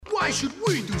Why should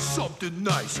we do something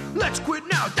nice? Let's quit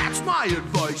now, that's my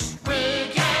advice.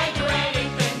 We can't do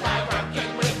anything by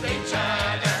working with each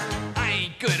other. I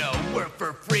ain't gonna work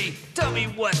for free. Tell me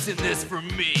what's in this for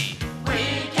me. We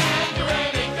can't do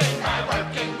anything by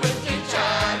working with each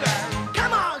other.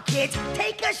 Come on, kids,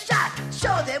 take a shot.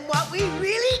 Show them what we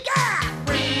really got.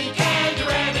 We can't do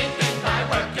anything by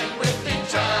working with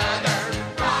each other.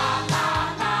 La,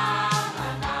 la, la,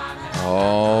 la, la.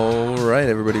 All right,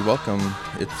 everybody, welcome.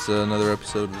 It's another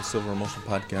episode of the Silver Emulsion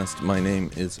Podcast. My name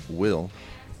is Will.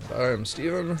 I'm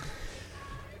Steven.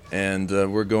 And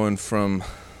we're going from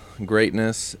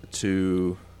greatness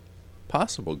to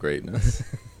possible greatness.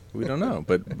 We don't know,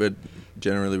 but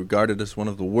generally regarded as one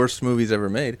of the worst movies ever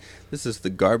made. This is the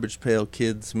Garbage Pail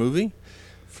Kids movie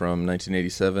from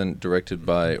 1987, directed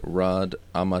by Rod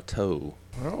Amato.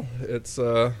 Well, it's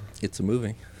a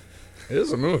movie. It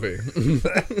is a movie.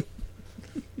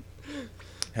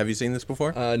 Have you seen this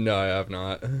before? No, I have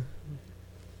not.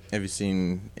 Have you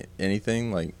seen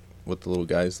anything, like what the little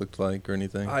guys looked like or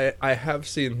anything? I have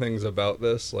seen things about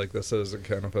this. Like, this is a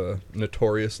kind of a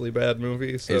notoriously bad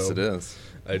movie. So Yes, it is.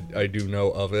 I do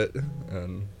know of it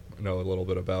and know a little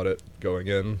bit about it going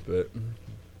in, but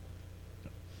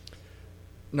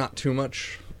not too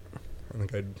much. I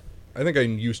think I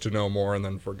used to know more and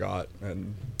then forgot,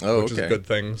 and which is a good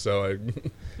thing. So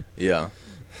Yeah.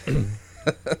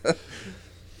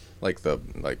 Like the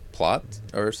plot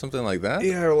or something like that?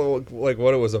 yeah, like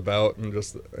what it was about, and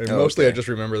mostly I just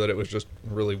remember that it was just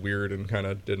really weird and kind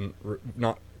of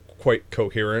not quite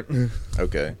coherent.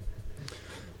 Okay.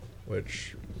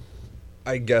 Which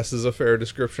I guess is a fair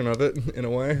description of it in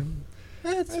a way.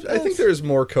 I think That's there's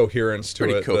more coherence to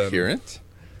pretty it. coherent.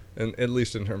 And at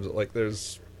least in terms of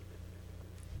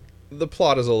the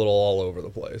plot is a little all over the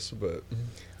place, but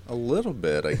A little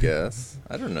bit, I guess.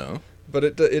 I don't know. but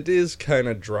it is kind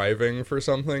of driving for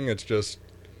something. It's just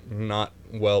not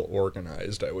well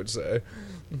organized, I would say.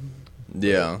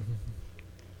 Yeah.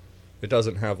 It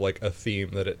doesn't have like a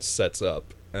theme that it sets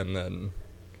up and then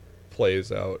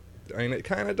plays out. I mean, it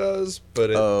kind of does, but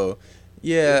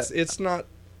yeah. it's not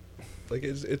like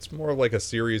it's more like a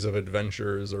series of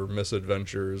adventures or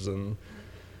misadventures, and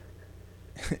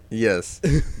Yes,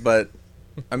 but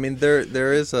I mean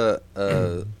there is a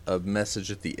message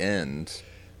at the end,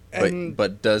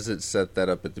 but does it set that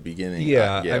up at the beginning?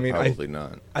 Yeah, yeah, I mean, probably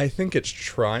not. I think it's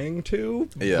trying to,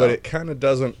 Yeah. but it kind of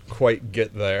doesn't quite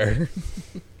get there.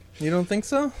 You don't think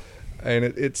so? And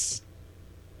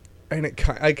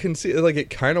I can see like it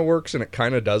kind of works and it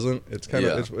kind of doesn't. It's kind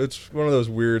of it's one of those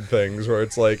weird things where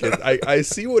it's like I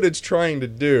see what it's trying to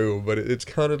do, but it's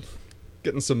kind of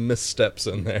getting some missteps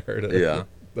in there.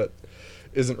 That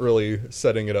isn't really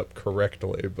setting it up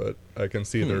correctly, but I can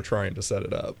see they're trying to set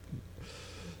it up.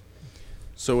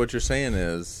 So what you're saying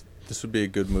is this would be a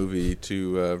good movie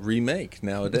to remake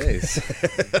nowadays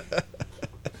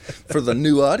for the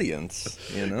new audience,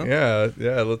 you know? Yeah.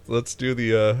 Let's do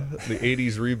the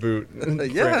 80s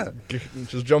reboot. Yeah.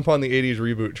 Just jump on the 80s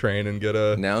reboot train and get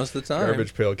a Now's the time.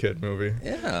 Garbage Pail Kid movie.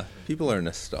 Yeah, people are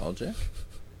nostalgic.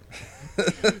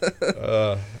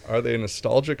 Are they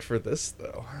nostalgic for this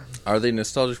though? Are they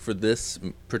nostalgic for this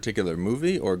particular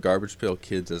movie or Garbage Pail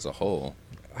Kids as a whole?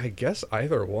 I guess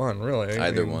either one, really.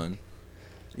 Either one.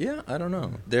 Yeah, I don't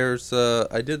know. There's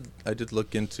I did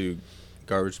look into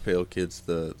Garbage Pail Kids,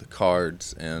 the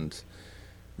cards, and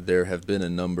there have been a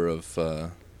number of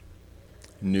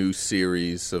new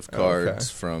series of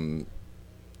cards from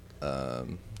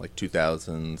like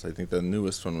 2000s. I think the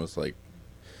newest one was like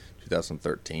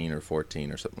 2013 or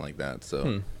 14 or something like that.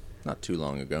 So not too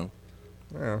long ago.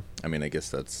 Yeah. I mean, I guess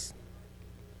that's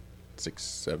 6,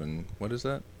 7. What is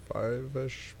that?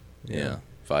 5-ish. Yeah,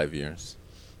 5 years.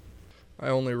 I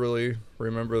only really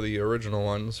remember the original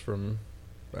ones from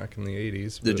back in the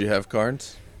 80s. Did you have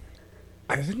cards?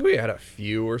 I think we had a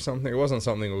few or something. It wasn't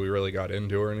something we really got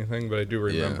into or anything, but I do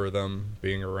remember them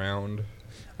being around.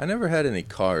 I never had any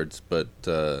cards, but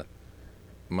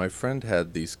my friend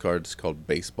had these cards called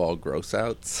baseball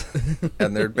gross-outs,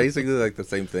 and they're basically like the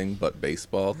same thing, but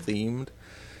baseball themed.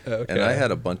 Okay. And I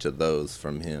had a bunch of those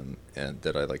from him, and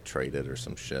that I like traded or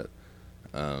some shit.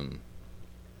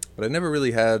 But I never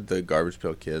really had the Garbage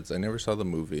Pail Kids. I never saw the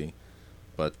movie,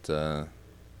 but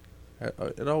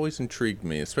it always intrigued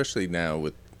me, especially now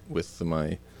with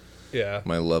my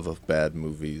love of bad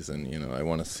movies, and I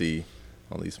want to see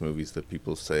all these movies that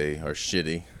people say are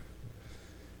shitty.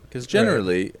 Because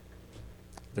generally,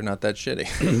 they're not that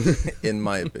shitty, in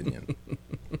my opinion.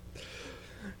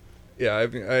 Yeah, I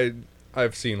mean,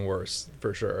 I've seen worse,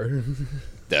 for sure.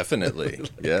 Definitely,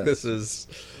 yeah. This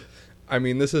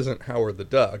isn't Howard the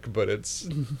Duck, but it's...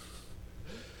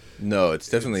 No, it's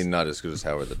definitely not as good as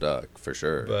Howard the Duck, for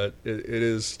sure. But it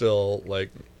is still, like,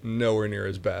 nowhere near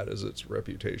as bad as its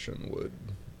reputation would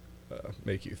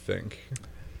make you think.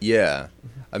 Yeah.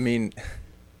 I mean,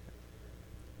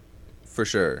 for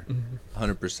sure.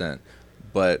 100%.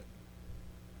 But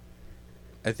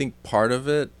I think part of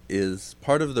it is,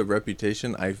 part of the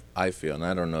reputation, I feel, and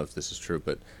I don't know if this is true,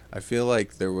 but I feel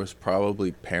like there was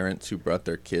probably parents who brought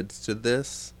their kids to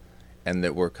this and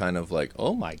that were kind of like,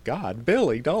 oh my God,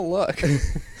 Billy, don't look.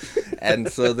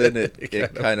 And so then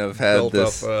it kind of had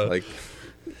this, like,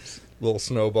 little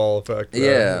snowball effect.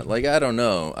 Yeah, like, I don't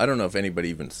know. I don't know if anybody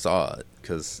even saw it,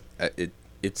 because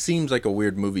it seems like a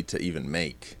weird movie to even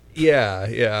make.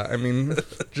 Yeah. I mean,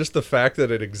 just the fact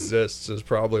that it exists is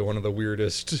probably one of the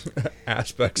weirdest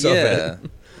aspects of it.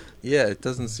 Yeah, it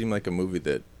doesn't seem like a movie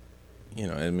that, you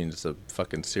know, I mean, it's a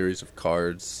fucking series of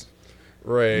cards.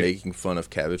 Right. Making fun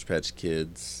of Cabbage Patch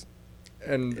Kids.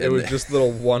 And it was just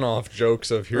little one-off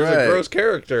jokes of, here's a gross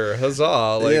character,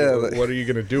 huzzah. Like, what are you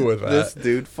going to do with that? This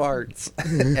dude farts.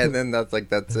 And then that's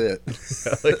it.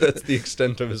 Yeah, like, that's the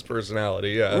extent of his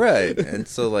personality, yeah. Right. And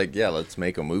so, like, yeah, let's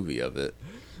make a movie of it.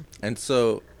 And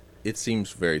so it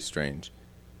seems very strange.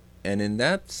 And in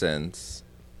that sense,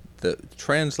 the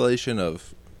translation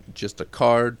of just a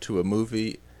card to a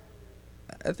movie,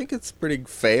 I think it's pretty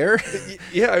fair.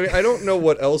 Yeah, I mean, I don't know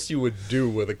what else you would do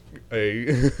with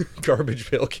a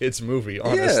Garbage Pail Kids movie,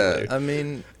 honestly. Yeah, I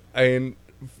mean,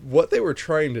 what they were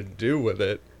trying to do with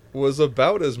it was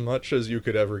about as much as you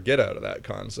could ever get out of that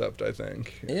concept, I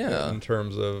think. Yeah. In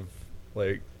terms of,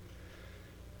 like,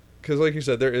 because like you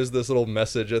said, there is this little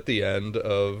message at the end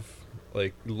of,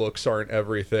 like, looks aren't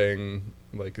everything,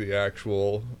 like, the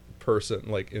actual person,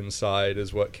 like, inside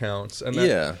is what counts. And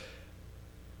yeah.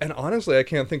 And honestly, I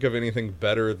can't think of anything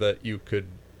better that you could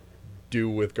do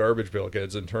with Garbage Pail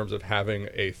Kids in terms of having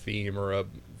a theme or a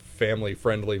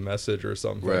family-friendly message or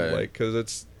something. Right. Like,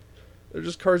 because they're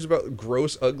just cards about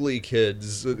gross, ugly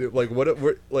kids. Like,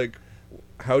 like,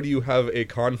 how do you have a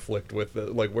conflict with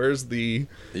it? Like, where's the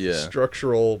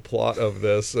structural plot of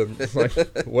this? And, like,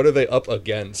 what are they up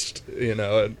against? You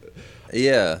know? And,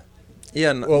 yeah.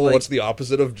 Yeah. Well, like, what's the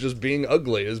opposite of just being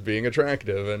ugly is being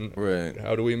attractive, and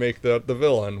how do we make that the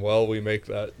villain? Well, we make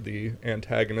that the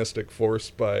antagonistic force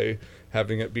by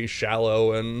having it be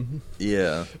shallow and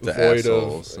void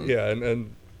of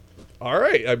and all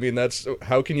right. I mean, that's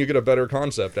how can you get a better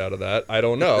concept out of that? I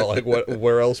don't know. Like,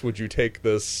 where else would you take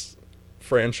this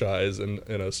franchise in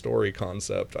a story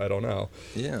concept? I don't know.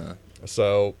 Yeah.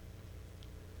 So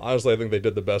honestly, I think they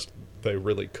did the best they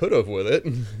really could have with it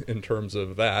in terms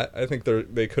of that. I think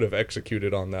they could have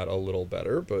executed on that a little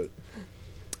better, but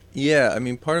yeah, I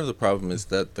mean, part of the problem is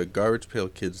that the Garbage Pail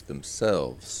Kids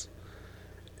themselves,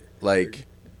 like,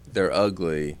 they're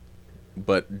ugly,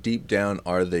 but deep down,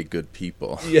 are they good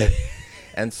people? Yeah.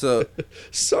 And so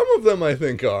some of them I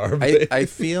think are. I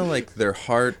feel like their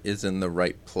heart is in the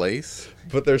right place,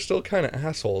 but they're still kind of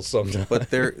assholes sometimes. But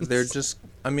they're just,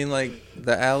 I mean, like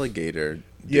the alligator dude,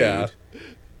 yeah.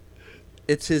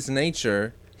 It's his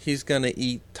nature. He's going to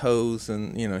eat toes,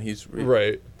 and, you know, he's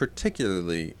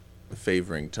particularly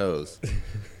favoring toes.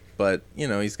 But, you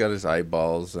know, he's got his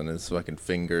eyeballs and his fucking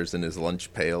fingers and his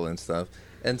lunch pail and stuff.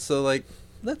 And so, like,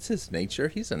 that's his nature.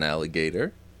 He's an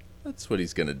alligator. That's what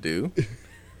he's going to do.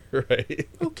 Right.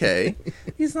 Okay.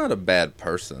 He's not a bad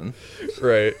person.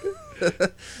 Right.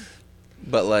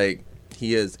 But, like,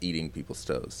 he is eating people's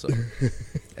toes, so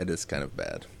it is kind of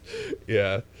bad.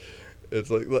 Yeah. It's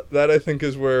like that, I think,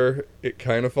 is where it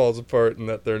kind of falls apart, in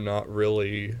that they're not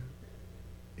really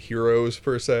heroes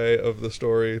per se of the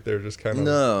story. They're just kind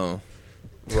of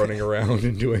running around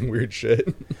and doing weird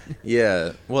shit.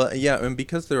 Yeah. Well, yeah, and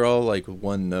because they're all like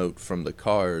one note from the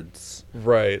cards.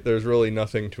 Right. There's really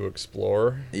nothing to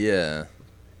explore. Yeah.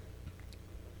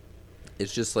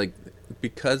 It's just like,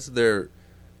 because they're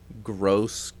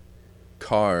gross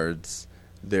cards,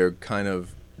 they're kind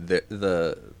of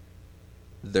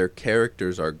their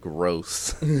characters are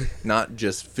gross, not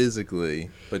just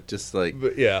physically, but just like,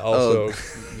 but yeah, also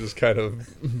just kind of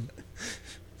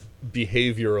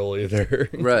behaviorally they're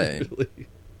right. Really.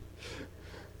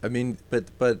 I mean, but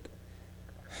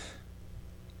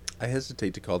I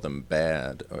hesitate to call them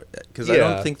bad, because I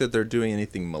don't think that they're doing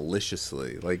anything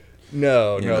maliciously. Like,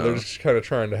 no, they're just kind of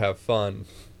trying to have fun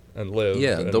and live.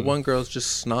 Yeah, the one girl's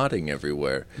just snotting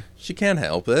everywhere. She can't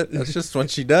help it. That's just what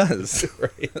she does.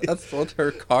 Right. That's what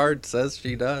her card says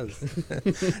she does.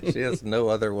 She has no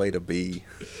other way to be.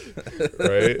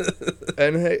 Right.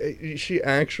 And hey, she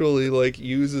actually, like,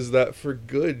 uses that for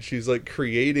good. She's like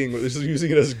using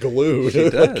it as glue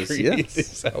to create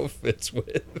these outfits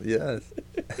with. Yes.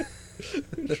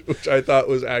 which I thought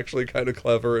was actually kind of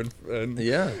clever and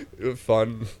Yeah.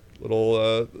 fun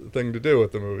little thing to do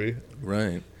with the movie.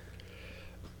 Right.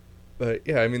 But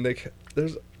yeah, I mean,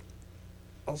 there's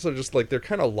also just like they're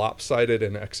kind of lopsided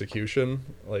in execution,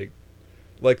 like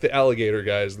the alligator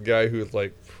guy is the guy who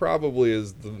like probably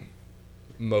is the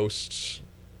most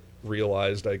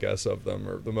realized, I guess, of them,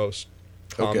 or the most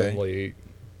commonly.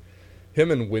 Him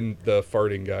and the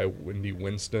farting guy, Wendy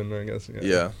Winston, I guess.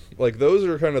 Yeah. Like those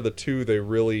are kind of the two they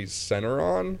really center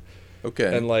on.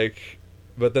 Okay. And like,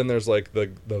 but then there's like the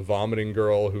vomiting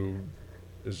girl who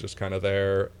is just kind of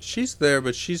there. She's there,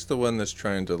 but she's the one that's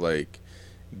trying to like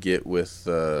get with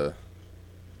the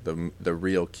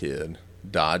real kid,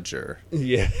 Dodger.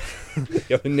 Yeah.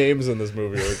 Yeah, the names in this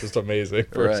movie are just amazing.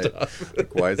 First off.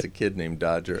 Like, why is a kid named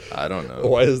Dodger? I don't know.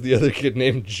 Why is the other kid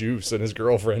named Juice and his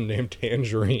girlfriend named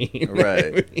Tangerine? Right.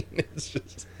 I mean, it's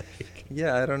just like...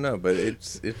 Yeah, I don't know, but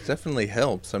it definitely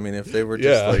helps. I mean, if they were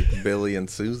just like Billy and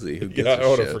Susie, who gives a shit? I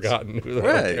would have forgotten who the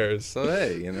hell cares. So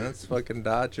hey, it's fucking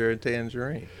Dodger and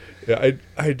Tangerine. Yeah,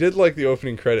 I did like the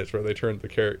opening credits where they turned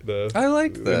the I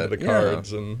liked that. into the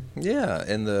cards and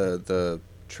the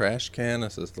trash can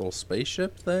is this little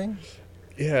spaceship thing.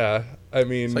 Yeah, I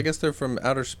mean, so I guess they're from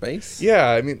outer space. Yeah,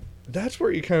 I mean, that's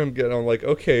where you kind of get on like,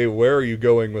 okay, where are you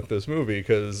going with this movie?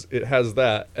 Because it has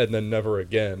that, and then never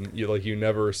again. You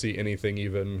never see anything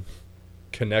even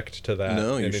connect to that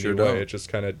in any way. Don't. It just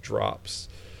kind of drops,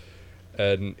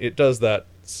 and it does that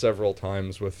several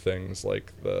times with things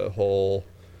like the whole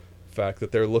fact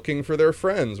that they're looking for their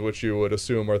friends, which you would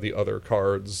assume are the other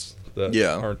cards that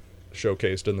aren't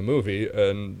showcased in the movie,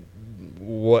 and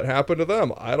what happened to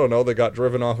them? I don't know. They got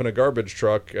driven off in a garbage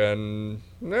truck, and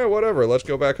whatever. Let's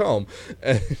go back home.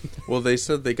 Well, they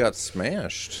said they got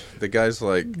smashed. The guy's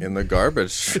like in the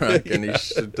garbage truck, and he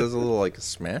does a little like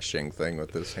smashing thing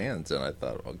with his hands. And I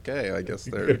thought, okay, I guess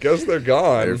they're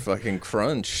gone. They're fucking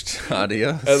crunched.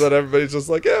 Adios. And then everybody's just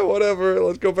like, yeah, whatever.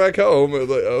 Let's go back home. And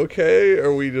like, okay,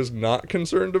 are we just not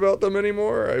concerned about them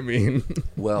anymore? I mean,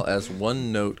 well, as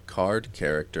one-note card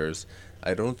characters,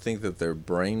 I don't think that their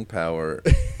brain power,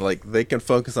 like, they can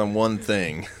focus on one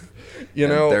thing.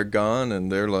 They're gone,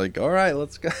 and they're like, all right,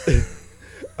 let's go.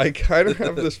 I kind of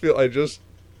have this feel,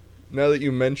 now that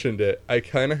you mentioned it, I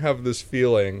kind of have this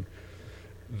feeling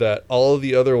that all of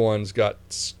the other ones got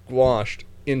squashed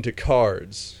into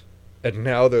cards, and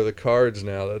now they're the cards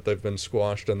now that they've been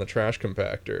squashed in the trash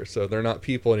compactor. So they're not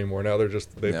people anymore. Now they've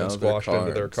been squashed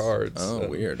into their cards. Oh,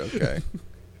 weird. Okay.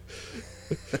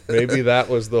 Maybe that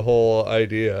was the whole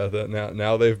idea, that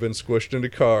now they've been squished into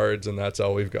cards, and that's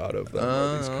all we've got of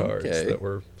them. These cards that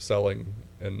we're selling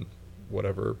in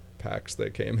whatever packs they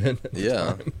came in.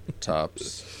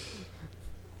 Tops.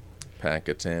 Pack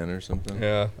of 10 or something.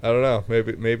 Yeah, I don't know.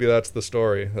 Maybe that's the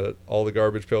story, that all the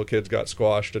Garbage Pail Kids got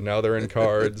squashed and now they're in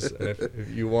cards. And if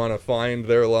you want to find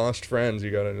their lost friends, you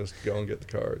got to just go and get the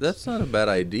cards. That's not a bad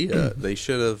idea. They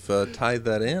should have tied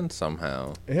that in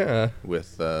somehow. Yeah.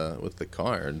 With the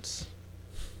cards.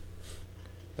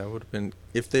 That would have been,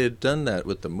 if they had done that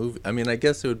with the movie. I mean, I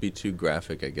guess it would be too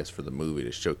graphic, I guess, for the movie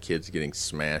to show kids getting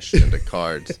smashed into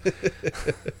cards.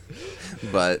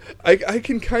 But I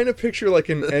can kind of picture like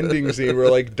an ending scene where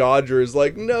like Dodger is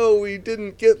like, no, we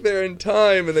didn't get there in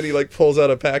time, and then he like pulls out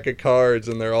a pack of cards,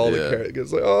 and they're all the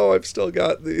characters like, oh, I've still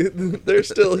got they're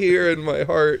still here in my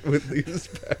heart with these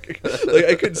pack of cards. Like,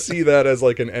 I could see that as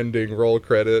like an ending roll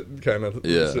credit kind of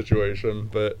situation,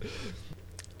 but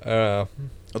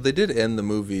well, they did end the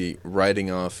movie riding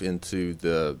off into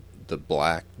the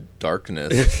black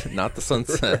darkness, not the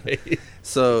sunset. Right.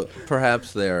 So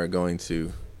perhaps they are going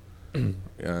to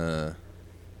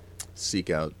seek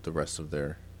out the rest of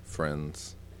their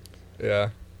friends. Yeah.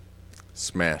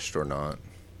 Smashed or not.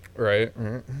 Right.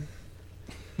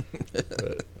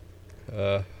 But,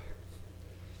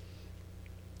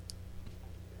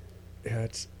 yeah,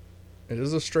 it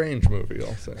is a strange movie,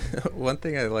 I'll say. One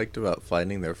thing I liked about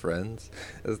finding their friends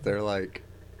is they're like,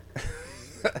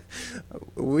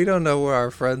 we don't know where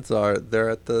our friends are. They're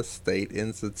at the State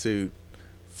Institute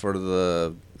for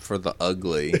the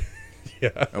ugly.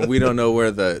 Yeah. And we don't know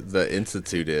where the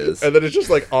institute is. And then it's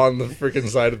just like on the freaking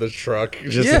side of the truck,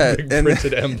 just a big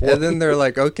printed emblem. And then they're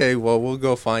like, okay, well, we'll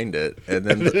go find it. And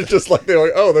then it's just like, they're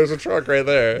like, oh, there's a truck right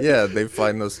there. Yeah, they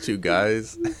find those two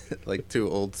guys, like two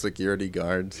old security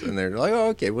guards, and they're like, oh,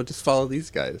 okay, we'll just follow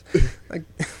these guys. Like,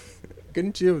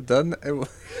 couldn't you have done that?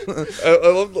 I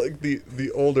love like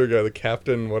the older guy, the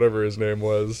captain, whatever his name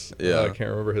was. Yeah. I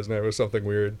can't remember his name. It was something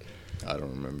weird. I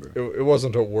don't remember. It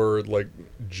wasn't a word like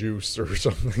juice or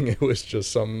something. It was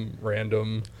just some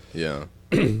random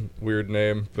weird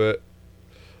name. But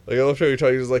Like, I love how he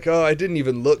talks. He's like, "Oh, I didn't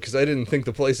even look because I didn't think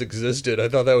the place existed. I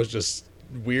thought that was just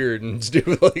weird and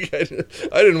stupid. Like,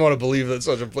 I didn't want to believe that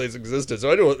such a place existed,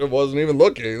 so I wasn't even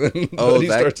looking." Then he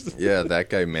that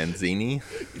guy Manzini.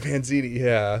 Manzini,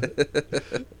 yeah.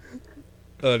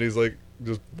 And he's like,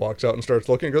 just walks out and starts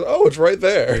looking and goes, "Oh, it's right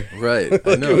there." Right.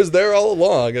 Like, it was there all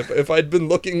along. If I'd been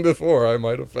looking before, I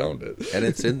might have found it. And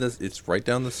it's right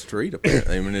down the street,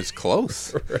 apparently. I mean, it's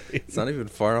close. Right. It's not even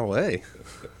far away.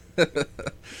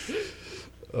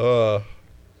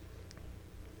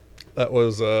 That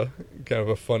was kind of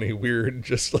a funny, weird,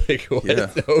 just like, what? Yeah.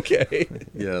 Okay.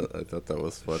 Yeah, I thought that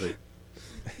was funny.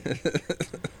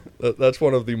 That's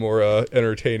one of the more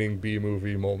entertaining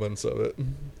B-movie moments of it.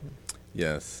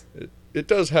 Yes. It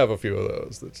does have a few of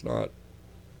those. That's not...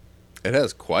 It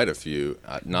has quite a few.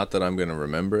 Not that I'm going to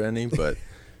remember any, but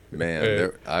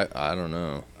man, I don't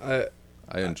know. I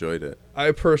enjoyed it.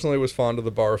 I personally was fond of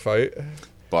the bar fight.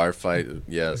 Bar fight,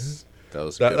 yes. That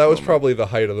was that was probably the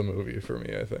height of the movie for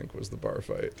me, I think, was the bar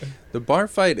fight. The bar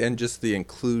fight and just the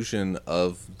inclusion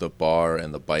of the bar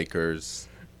and the bikers.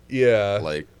 Yeah.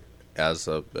 Like, as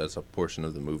a portion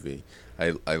of the movie.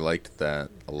 I liked that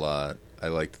a lot. I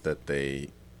liked that they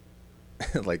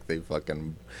they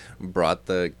fucking brought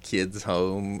the kids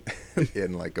home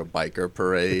in like a biker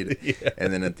parade. Yeah.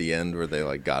 And then at the end where they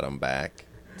like got them back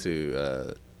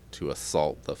to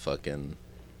assault the fucking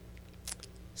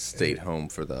state home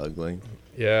for the ugly.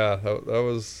 Yeah, that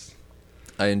was...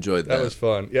 I enjoyed that. That was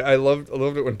fun. Yeah, I loved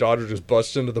it when Dodger just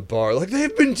busts into the bar like,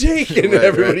 "They've been taken!" And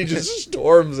everybody just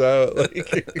storms out.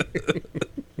 Like...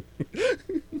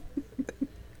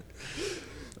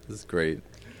 It's great.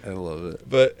 I love it.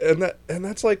 But and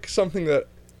that's like something that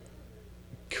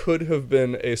could have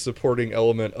been a supporting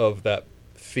element of that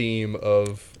theme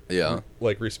of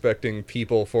like respecting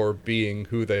people for being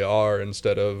who they are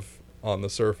instead of on the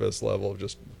surface level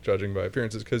just judging by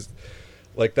appearances, because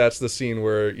like that's the scene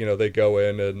where, you know, they go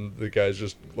in and the guy's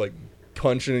just like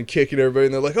punching and kicking everybody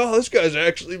and they're like, "Oh, this guy's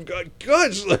actually got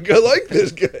guts, like I like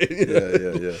this guy." You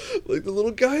know? Yeah. Like the little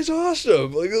guy's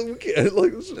awesome, like we can't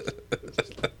like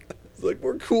like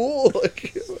we're cool,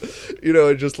 like, you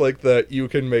know, just like that you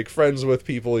can make friends with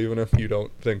people even if you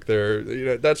don't think they're, you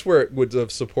know, that's where it would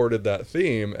have supported that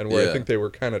theme, and where I think they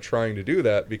were kind of trying to do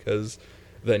that, because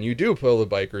then you do pull the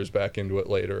bikers back into it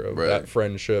later of that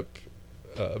friendship,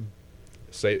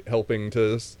 helping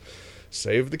to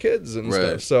save the kids and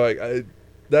stuff. So I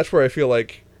that's where I feel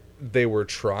like they were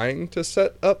trying to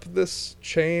set up this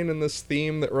chain and this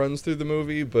theme that runs through the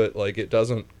movie, but like it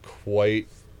doesn't quite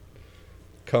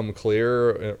come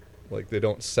clear, like they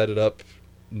don't set it up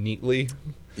neatly.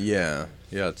 Yeah,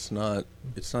 it's not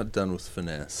done with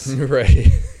finesse. Right.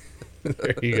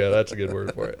 There you go, that's a good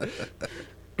word for it.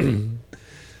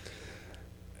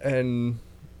 And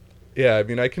yeah, I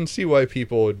mean, I can see why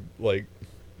people would like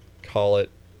call it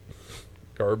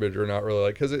garbage or not really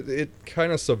like, because it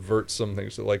kind of subverts some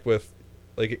things. So like with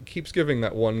like it keeps giving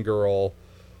that one girl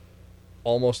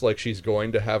almost like she's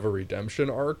going to have a redemption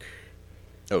arc.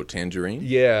 Oh, Tangerine?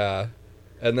 Yeah.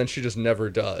 And then she just never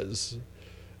does.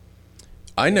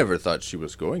 I never thought she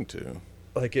was going to.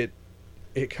 Like, it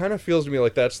kind of feels to me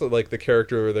like that's the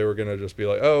character where they were going to just be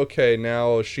like, "Oh, okay,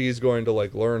 now she's going to,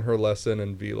 like, learn her lesson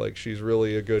and be, like, she's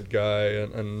really a good guy,"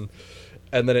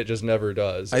 and then it just never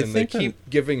does. And they keep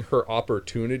giving her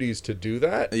opportunities to do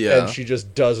that, and she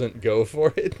just doesn't go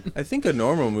for it. I think a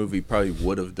normal movie probably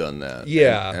would have done that.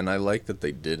 Yeah. And I like that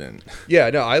they didn't. Yeah,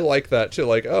 no, I like that too.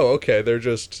 Like, oh, okay, they're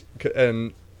just...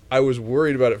 And I was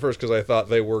worried about it first because I thought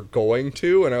they were going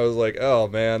to, and I was like, oh,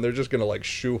 man, they're just going to, like,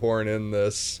 shoehorn in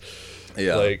this...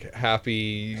 like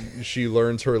happy she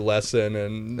learns her lesson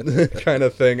and kind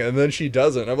of thing, and then she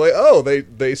doesn't. I'm like, oh,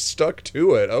 they stuck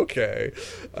to it. Okay.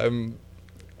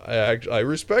 I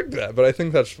respect that, but I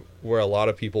think that's where a lot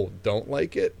of people don't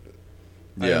like it.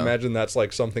 I imagine that's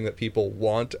like something that people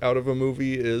want out of a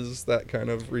movie, is that kind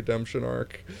of redemption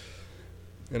arc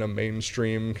in a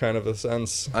mainstream kind of a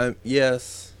sense.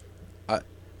 Yes.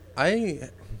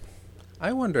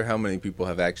 I wonder how many people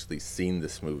have actually seen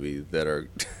this movie that are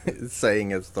saying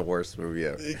it's the worst movie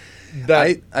ever.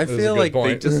 I feel like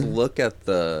they just look at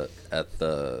the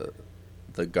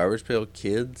Garbage Pail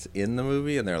Kids in the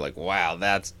movie and they're like, "Wow,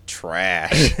 that's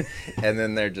trash." And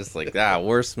then they're just like,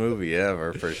 worst movie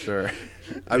ever for sure.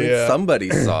 I mean,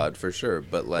 somebody saw it for sure,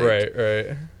 but like,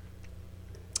 right.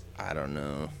 I don't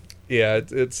know. Yeah,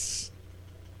 it's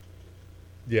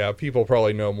people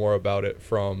probably know more about it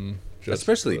from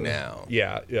especially now.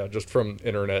 Yeah, just from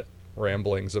internet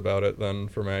ramblings about it than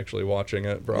from actually watching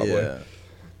it, probably. Yeah.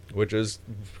 Which is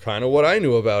kind of what I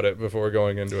knew about it before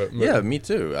going into it. Yeah, me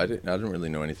too. I didn't really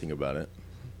know anything about it.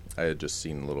 I had just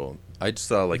seen I just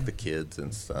saw like the kids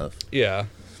and stuff. Yeah.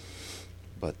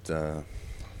 But not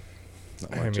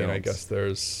much I mean, I else. guess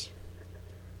there's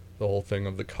the whole thing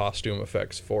of the costume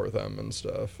effects for them and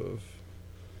stuff. Of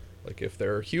like, if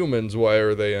they're humans, why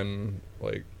are they in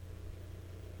like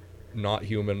not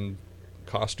human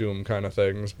costume kind of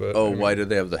things? But Oh, I mean, why do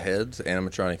they have the heads,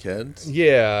 animatronic heads?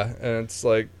 Yeah, and it's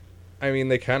like, I mean,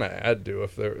 they kind of had to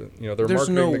if they're they're There's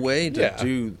marketing no the, way to yeah,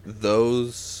 do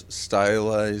those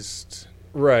stylized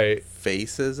right.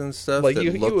 faces and stuff Like that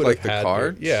you look would like have the had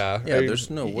cards. to, yeah. Yeah, I mean,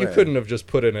 there's no way. You couldn't have just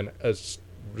put in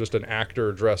just an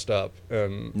actor dressed up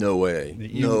and No way.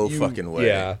 No fucking way.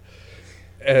 Yeah.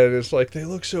 And it's like, they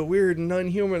look so weird and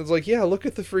unhuman. It's like, yeah, look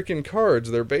at the freaking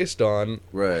cards they're based on.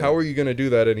 Right. How are you going to do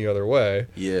that any other way?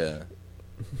 Yeah.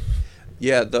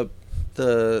 Yeah,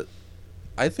 the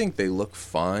I think they look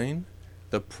fine.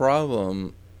 The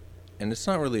problem, and it's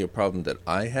not really a problem that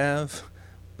I have,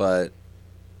 but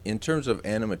in terms of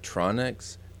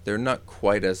animatronics, they're not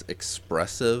quite as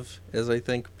expressive as I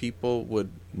think people would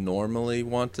normally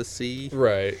want to see.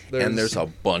 Right. And there's a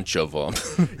bunch of them.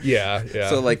 Yeah, yeah.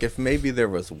 So, like, if maybe there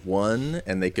was one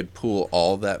and they could pool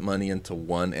all that money into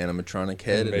one animatronic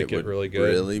head and make it it would really good.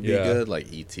 really be Yeah. good,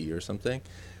 like E.T. or something.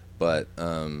 But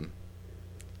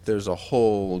there's a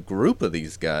whole group of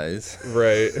these guys.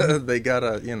 Right. They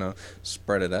gotta,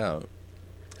 spread it out.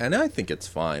 And I think it's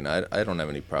fine. I don't have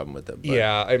any problem with it. But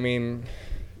Yeah, I mean,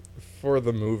 for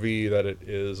the movie that it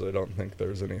is, I don't think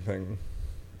there's anything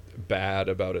bad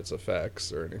about its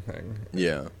effects or anything.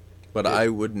 Yeah. But I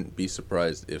wouldn't be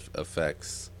surprised if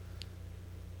effects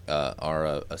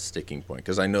are a sticking point.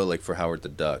 Because I know, like, for Howard the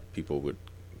Duck, people would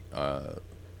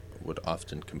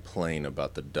often complain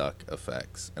about the duck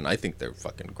effects. And I think they're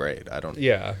fucking great.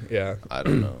 Yeah. I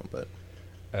don't know, but...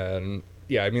 And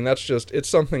yeah, I mean, it's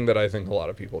something that I think a lot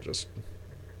of people just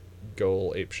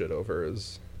go apeshit over,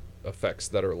 is effects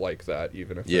that are like that,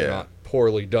 even if they're not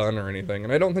poorly done or anything.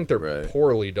 And I don't think they're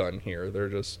poorly done here. They're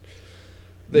just,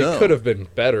 they could have been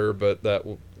better, but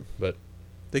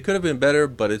they could have been better,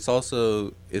 but it's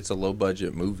a low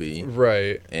budget movie.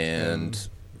 Right. And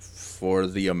for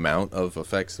the amount of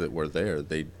effects that were there,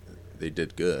 they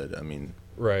did good. I mean,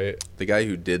 right. The guy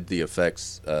who did the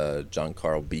effects, John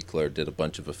Carl Buechler, did a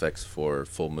bunch of effects for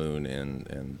Full Moon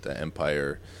and the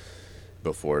Empire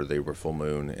before they were Full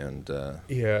Moon, and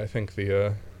yeah, I think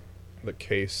the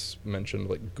case mentioned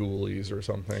like Ghoulies or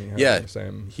something. Yeah, the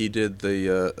same. He did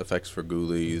the effects for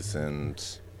Ghoulies and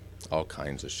all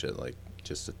kinds of shit, like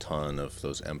just a ton of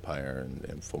those Empire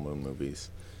and Full Moon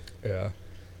movies. Yeah,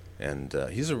 and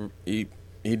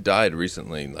he died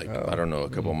recently, like I don't know, a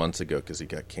couple months ago because he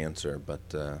got cancer.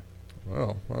 But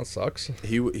well, that sucks.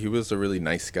 He was a really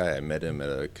nice guy. I met him at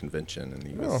a convention, and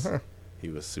he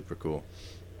was super cool.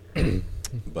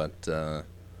 But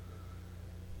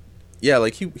yeah,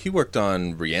 like he worked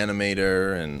on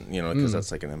Reanimator, and because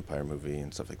that's like an Empire movie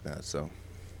and stuff like that. So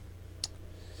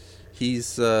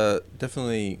he's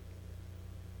definitely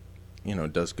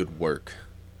does good work.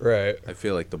 Right. I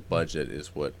feel like the budget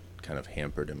is what kind of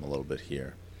hampered him a little bit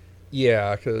here.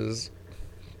 Yeah, because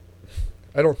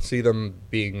I don't see them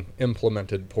being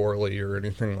implemented poorly or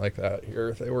anything like that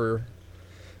here. They were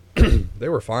they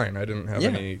were fine. I didn't have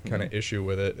any kind of issue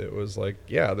with it. It was like,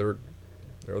 yeah, they're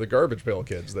the Garbage Pail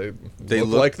Kids. They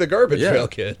look like the Garbage Pail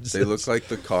Kids. They look like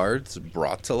the cards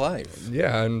brought to life.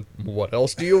 Yeah, and what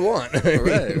else do you want?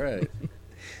 Right.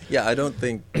 Yeah, I don't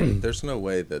think there's no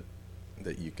way that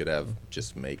you could have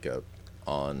just makeup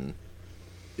on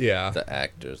the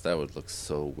actors. That would look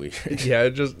so weird. Yeah,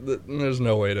 there's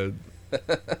no way to.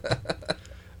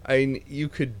 You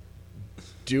could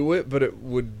do it, but it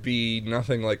would be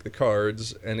nothing like the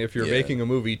cards. And if you're making a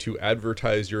movie to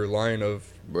advertise your line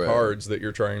of cards that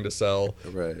you're trying to sell,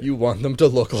 you want them to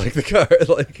look like the card.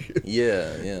 Like,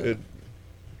 yeah.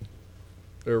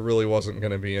 There really wasn't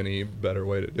going to be any better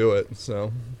way to do it.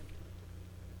 So,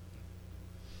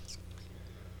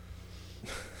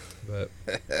 but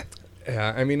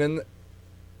yeah, I mean, and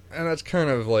that's kind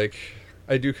of like.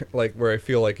 I do like where I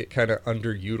feel like it kind of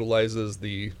underutilizes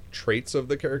the traits of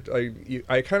the character.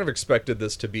 I kind of expected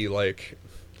this to be like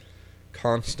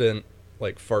constant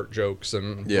like fart jokes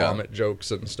and vomit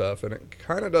jokes and stuff, and it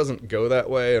kind of doesn't go that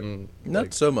way. And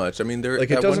not so much. I mean, like,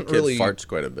 that it doesn't one kid really farts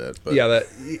quite a bit. But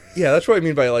that's what I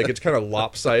mean by like it's kind of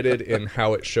lopsided in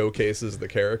how it showcases the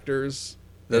characters.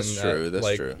 That's true.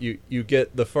 That's true. You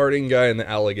get the farting guy and the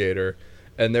alligator.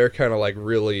 And they're kind of like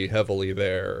really heavily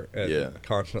there and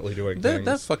constantly doing things.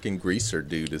 That fucking greaser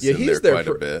dude is in there quite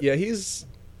a bit. Yeah, he's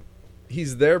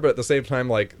there, but at the same time,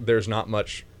 like there's not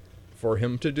much for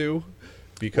him to do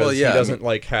because he doesn't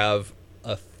like have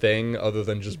a thing other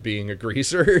than just being a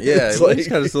greaser. Yeah, It's he's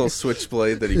got his little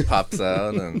switchblade that he pops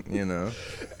out, and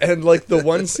And like the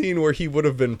one scene where he would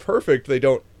have been perfect,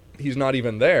 he's not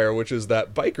even there, which is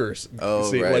that biker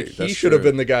scene. Right, Like he that's should have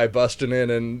true. been the guy busting in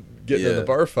and getting in the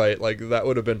bar fight. Like that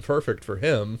would have been perfect for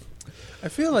him. I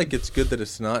feel like it's good that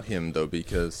it's not him though,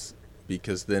 because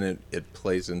then it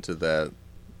plays into that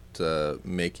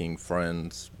making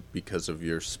friends because of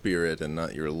your spirit and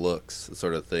not your looks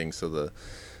sort of thing. So the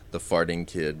farting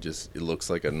kid it looks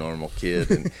like a normal kid,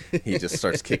 and he just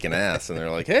starts kicking ass, and they're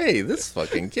like, hey, this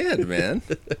fucking kid, man,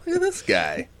 look at this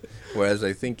guy. Whereas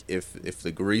I think if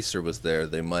the greaser was there,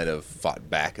 they might have fought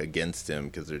back against him,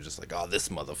 because they're just like, oh, this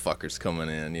motherfucker's coming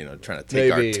in, trying to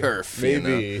take our turf.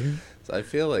 Maybe. So I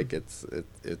feel like it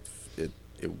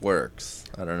works.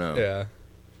 I don't know. Yeah.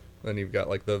 Then you've got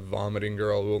like the vomiting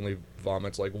girl who only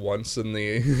vomits like once in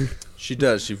the. She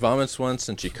does. She vomits once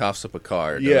and she coughs up a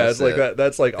card. Yeah, it's like that.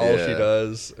 That's like all she Yeah.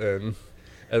 does, and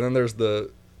then there's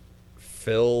the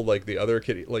Phil, like the other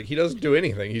kid. Like he doesn't do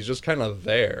anything. He's just kind of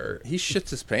there. He shits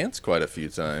his pants quite a few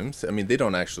times. I mean, they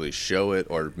don't actually show it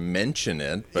or mention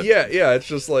it, but Yeah. It's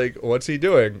just like, what's he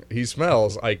doing? He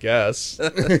smells, I guess.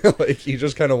 Like he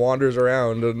just kind of wanders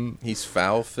around, and he's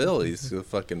foul Phil. He's a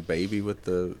fucking baby with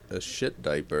a shit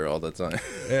diaper all the time.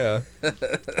 yeah.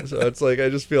 So it's like, I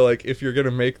just feel like if you're gonna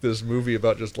make this movie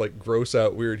about just like gross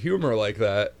out weird humor like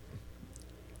that,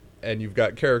 and you've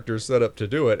got characters set up to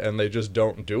do it, and they just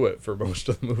don't do it for most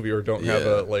of the movie, or don't have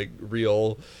a like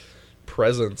real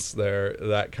presence there,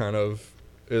 that kind of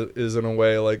is in a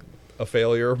way like a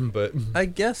failure. But I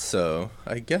guess so.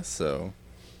 I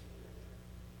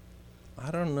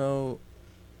don't know.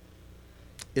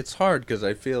 It's hard because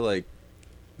I feel like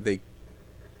if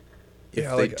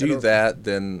Yeah, they like, I do don't- that,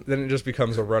 then then it just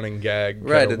becomes a running gag,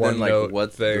 right, kinda and then like one-note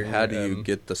what? thing. How do you and-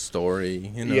 get the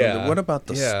story? Yeah. What about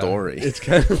the story? It's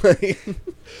kind of like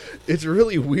it's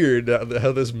really weird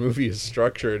how this movie is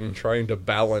structured and trying to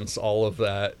balance all of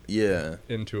that Yeah.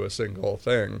 into a single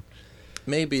thing.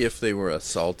 Maybe if they were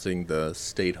assaulting the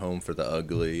state home for the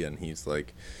ugly, and he's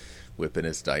like whipping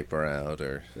his diaper out,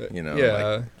 or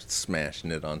like smashing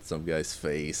it on some guy's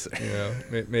face.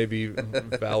 Maybe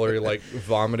Valerie like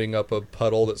vomiting up a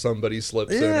puddle that somebody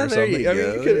slips in Yeah, or there something. you I mean,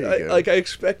 go, there you go. I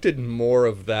expected more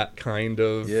of that kind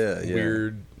of Yeah.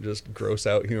 weird, just gross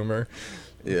out humor.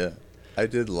 Yeah. I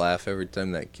did laugh every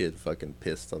time that kid fucking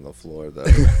pissed on the floor, though.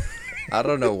 I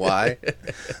don't know why,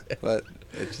 but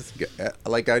it just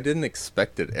like I didn't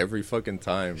expect it every fucking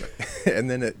time, and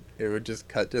then it would just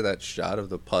cut to that shot of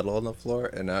the puddle on the floor,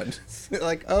 and I just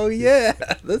like, oh yeah,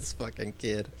 this fucking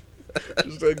kid.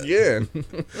 Just again.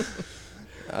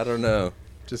 I don't know,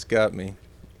 just got me.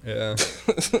 Yeah.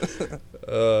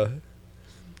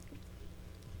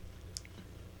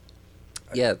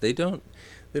 Yeah, they don't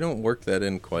work that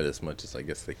in quite as much as I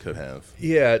guess they could have.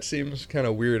 Yeah, it seems kind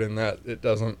of weird in that it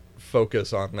doesn't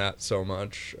focus on that so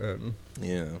much. And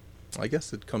Yeah, I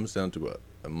guess it comes down to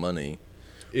a money.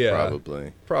 yeah,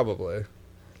 Probably.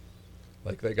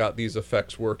 Like they got these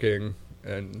effects working,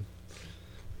 and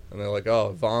they're like,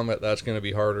 oh, vomit, that's going to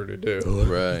be harder to do.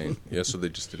 Right. Yeah, so they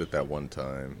just did it that one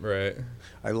time. Right.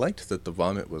 I liked that the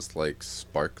vomit was like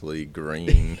sparkly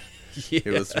green. Yeah.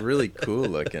 It was really cool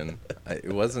looking.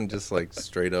 It wasn't just like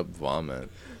straight up vomit.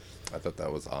 I thought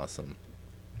that was awesome.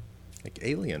 Like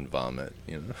alien vomit,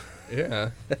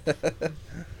 Yeah.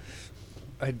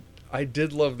 I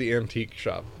did love the antique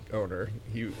shop owner.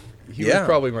 He was Yeah.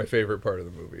 probably my favorite part of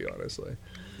the movie, honestly.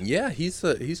 Yeah, he's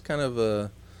kind of a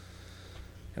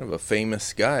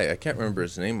famous guy. I can't remember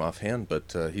his name offhand,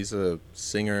 but he's a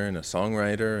singer and a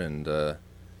songwriter, and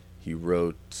he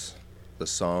wrote the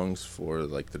songs for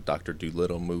like the Dr.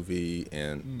 Dolittle movie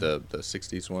and the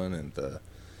 60s one, and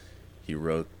he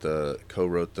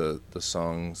co-wrote the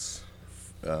songs,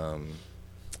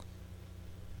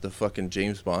 the fucking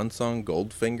James Bond song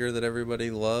Goldfinger that everybody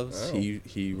loves. Oh. He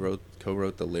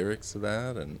co-wrote the lyrics to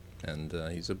that, and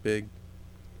he's a big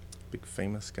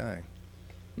famous guy.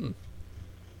 And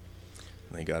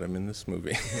they got him in this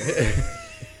movie.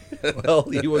 Well,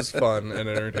 he was fun and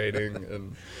entertaining,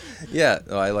 and Yeah,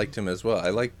 I liked him as well. I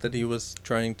liked that he was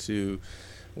trying to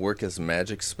work his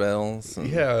magic spells. And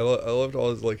yeah, I loved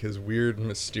all his weird,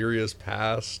 mysterious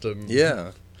past, and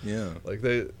yeah. like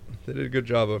they did a good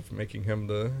job of making him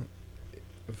the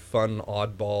fun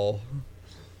oddball.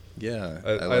 Yeah,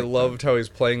 I loved how he's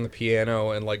playing the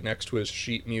piano, and like next to his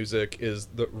sheet music is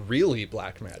the really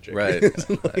black magic. Right,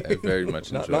 I very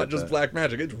much enjoyed not just that. black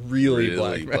magic. It's really,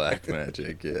 black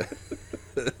magic. Yeah,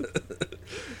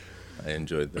 I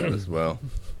enjoyed that as well.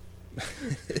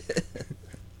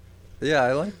 Yeah,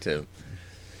 I liked him.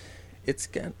 It's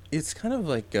kind of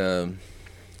like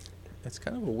it's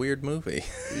kind of a weird movie.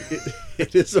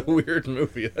 It is a weird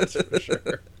movie, that's for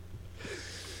sure.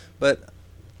 But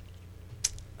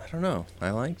I don't know.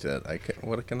 I liked it.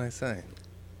 What can I say?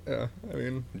 Yeah, I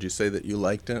mean, Would you say that you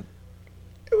liked it?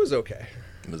 it was okay.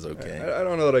 It was okay. I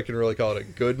don't know that I can really call it a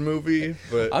good movie,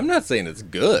 but I'm not saying it's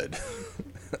good.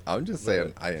 I'm just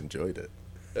saying I enjoyed it.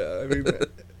 I mean,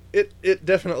 it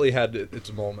definitely had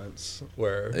its moments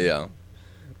where Yeah.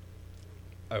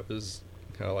 I was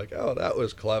kind of like, oh, that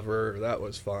was clever, or that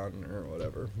was fun, or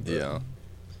whatever. But Yeah.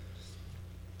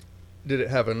 did it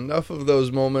have enough of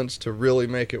those moments to really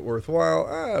make it worthwhile?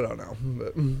 I don't know,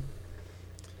 but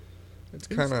it's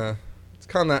kind of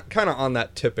on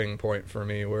that tipping point for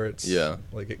me where it's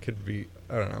like it could be,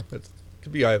 I don't know, it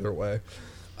could be either way.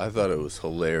 I thought it was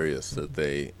hilarious that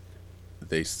they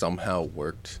somehow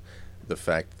worked the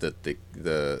fact that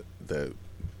the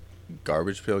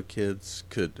Garbage Pail Kids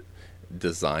could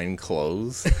design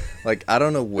clothes. Like, I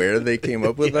don't know where they came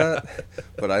up with that,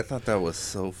 but I thought that was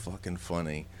so fucking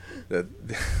funny that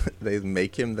they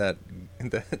make him that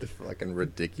fucking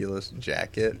ridiculous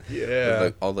jacket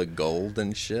with all the gold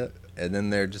and shit, and then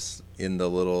they're just in the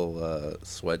little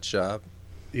sweatshop.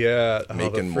 Yeah,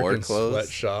 making more clothes.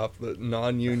 Sweatshop, the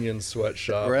non-union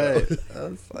sweatshop. Right. I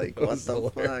was like, what the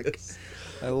hilarious.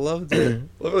 fuck? I loved it.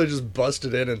 Look, they just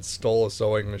busted in and stole a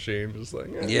sewing machine. Just like,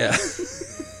 Yeah.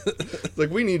 It's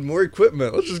like, we need more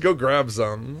equipment. Let's just go grab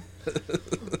some.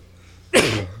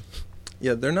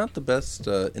 Yeah, they're not the best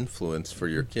influence for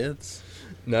your kids.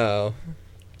 No.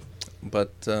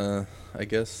 But I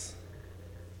guess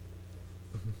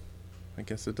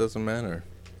it doesn't matter.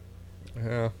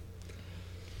 Yeah.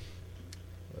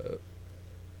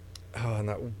 And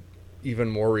that even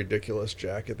more ridiculous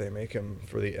jacket they make him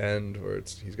for the end, where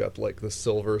he's got like the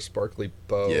silver sparkly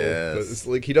bow. Yes. But it's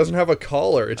like he doesn't have a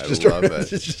collar. It's just love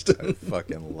it. It's just I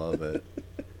fucking love it.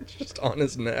 It's just on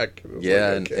his neck.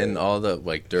 Yeah, like, okay. and all the,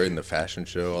 like, during the fashion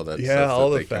show, all that stuff. Yeah, all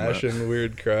that the fashion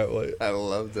weird crap. Like, I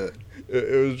loved it.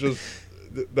 It was just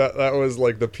that was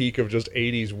like the peak of just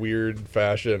 80s weird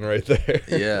fashion right there.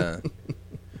 Yeah.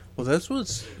 Well, that's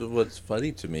what's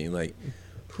funny to me. Like,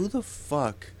 who the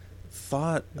fuck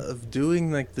thought of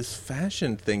doing like this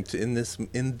fashion thing in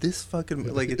this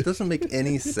fucking, like, it doesn't make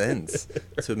any sense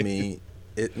to me.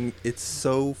 It's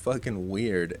so fucking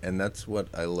weird, and that's what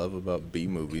I love about B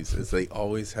movies, is they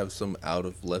always have some out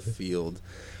of left field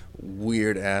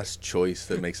weird ass choice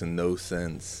that makes no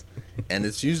sense, and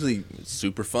it's usually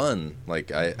super fun.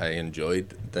 Like, I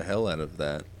enjoyed the hell out of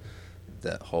that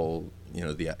whole, you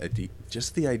know, the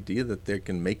idea that they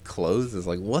can make clothes is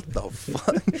like, what the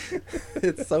fuck?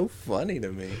 It's so funny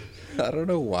to me. I don't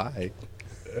know why.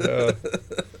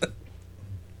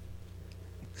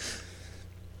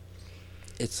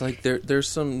 It's like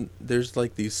there's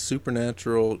like these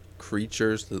supernatural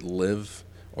creatures that live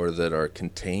or that are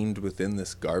contained within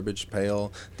this garbage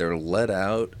pail. They're let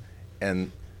out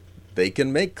and they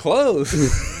can make clothes.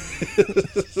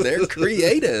 They're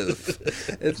creative.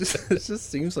 It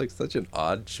just seems like such an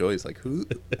odd choice. Like, who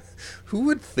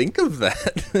would think of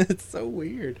that? It's so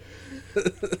weird.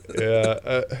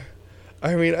 Yeah.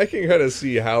 I mean, I can kind of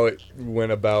see how it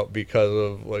went about because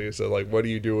of, like I said, like, what do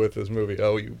you do with this movie?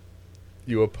 Oh,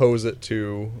 you oppose it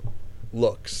to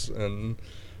looks, and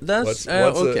that's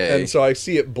okay. And so I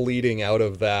see it bleeding out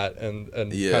of that, and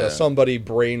kind of somebody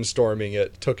brainstorming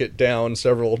it took it down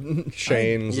several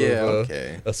chains of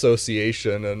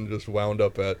association and just wound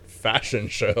up at fashion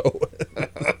show.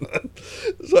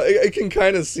 So I can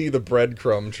kind of see the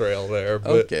breadcrumb trail there.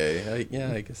 But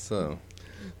I guess so.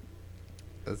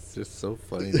 That's just so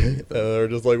funny to me. And they're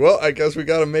just like, well, I guess we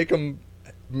got to make them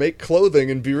make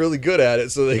clothing and be really good at it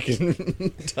so they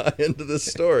can tie into this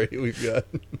story we've got.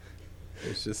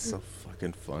 It's just so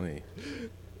fucking funny.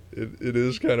 It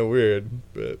is kind of weird,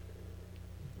 but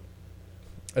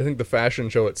I think the fashion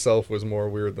show itself was more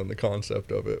weird than the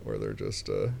concept of it, where they're just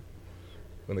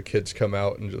when the kids come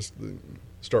out and just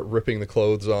start ripping the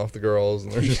clothes off the girls,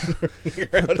 and they're just running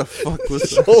around. What the fuck was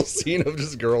this whole scene of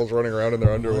just girls running around in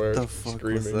their underwear? What the fuck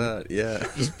screaming. was that? Yeah,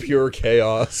 just pure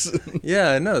chaos.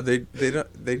 Yeah, I know. They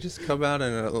just come out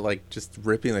and like just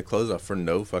ripping the clothes off for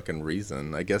no fucking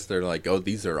reason. I guess they're like, oh,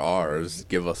 these are ours.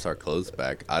 Give us our clothes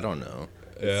back. I don't know.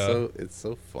 Yeah, it's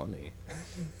so funny.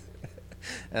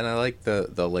 And I like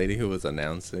the lady who was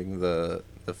announcing the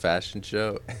fashion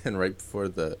show, and right before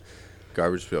the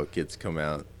Garbage Pail Kids come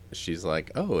out, she's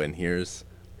like, oh, and here's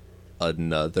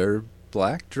another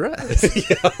black dress.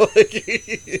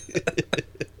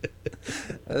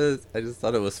 I just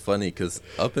thought it was funny because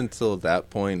up until that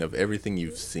point of everything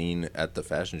you've seen at the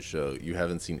fashion show, you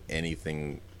haven't seen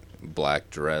anything black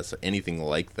dress or anything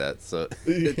like that. So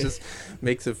it just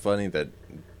makes it funny that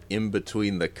in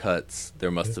between the cuts,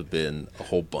 there must have been a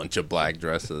whole bunch of black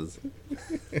dresses.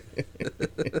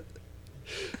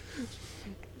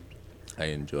 I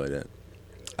enjoyed it.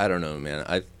 I don't know,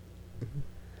 man.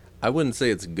 I wouldn't say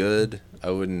it's good.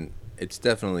 It's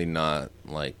definitely not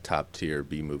like top tier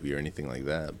B movie or anything like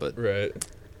that, but right.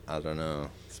 I don't know.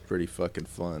 It's pretty fucking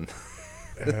fun.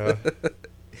 Yeah.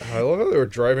 I love how they were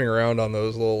driving around on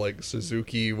those little like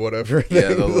Suzuki whatever.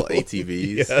 Yeah, the little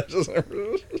ATVs. Yeah, just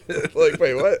like,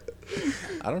 wait, what?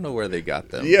 I don't know where they got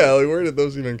them. Yeah, like where did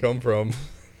those even come from?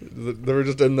 They were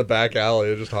just in the back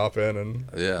alley. Just hop in and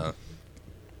yeah.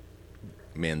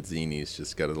 Manzini's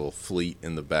just got a little fleet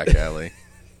in the back alley.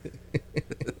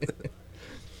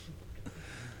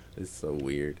 It's so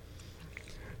weird.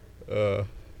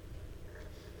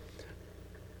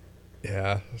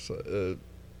 Yeah. So,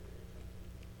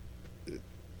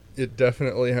 it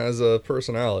definitely has a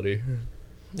personality.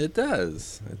 It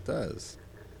does. It does.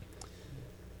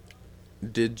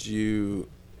 Did you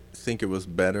think it was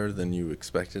better than you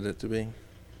expected it to be?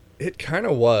 It kind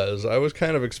of was. I was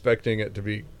kind of expecting it to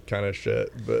be kind of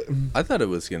shit, but I thought it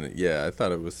was gonna. Yeah, I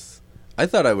thought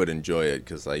I would enjoy it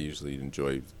because I usually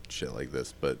enjoy shit like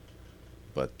this. But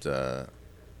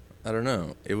I don't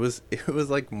know. It was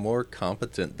like more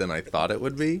competent than I thought it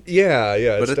would be. yeah.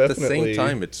 But It's at definitely... the same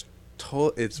time, it's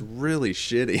really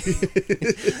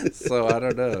shitty. So I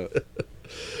don't know.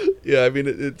 Yeah, I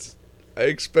mean, I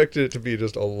expected it to be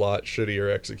just a lot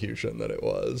shittier execution than it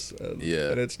was. And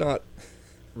it's not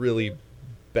really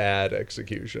bad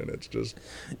execution. It's just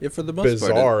for the most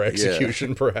bizarre part,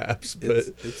 execution, perhaps. But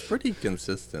it's pretty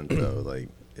consistent though. Like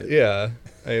yeah,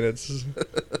 I mean, it's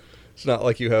not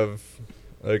like you have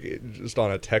like just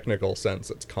on a technical sense,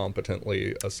 it's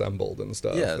competently assembled and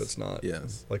stuff. Yes, it's not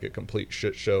yes. like a complete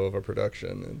shit show of a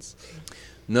production.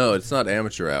 No, it's not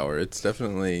amateur hour. It's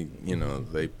definitely,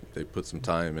 they put some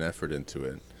time and effort into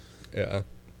it. Yeah.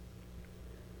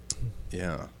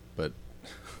 Yeah, but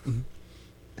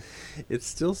it's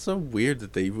still so weird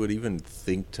that they would even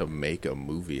think to make a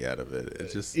movie out of it.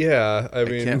 It's just I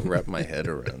mean, I can't wrap my head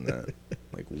around that.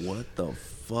 Like, what the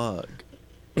fuck?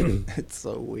 It's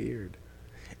so weird.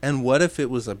 And what if it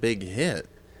was a big hit?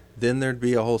 Then there'd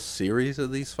be a whole series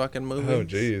of these fucking movies. Oh,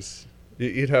 jeez.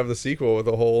 You'd have the sequel with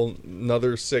a whole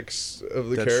another 6 of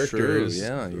the characters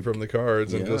from the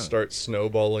cards and just start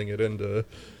snowballing it into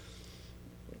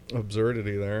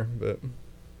absurdity there. But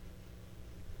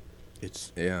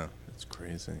it's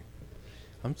crazy.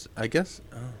 I guess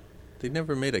they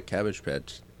never made a Cabbage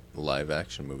Patch live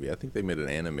action movie. I think they made an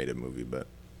animated movie, but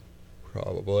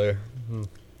probably,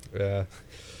 yeah.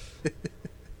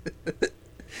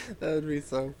 That would be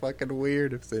so fucking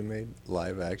weird if they made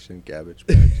live action Cabbage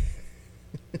Patch.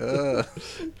 I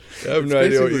have no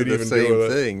idea what you'd even do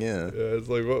with thing, it. Yeah, it's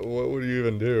like what would you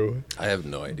even do? I have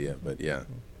no idea, but yeah,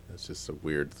 it's just a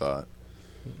weird thought.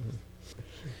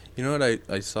 You know what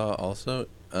I saw also?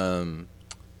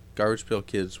 Garbage Pail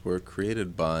Kids were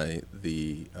created by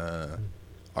the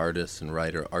artist and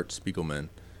writer Art Spiegelman,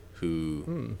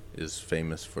 who is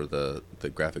famous for the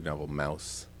graphic novel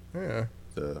Mouse. Yeah.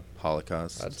 The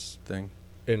Holocaust thing.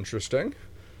 Interesting.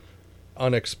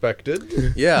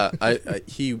 Unexpected. Yeah,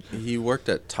 he worked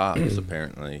at Topps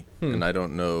apparently, and I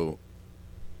don't know,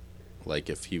 like,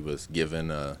 if he was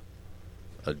given a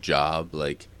job,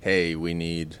 like, hey, we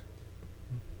need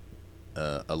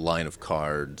a line of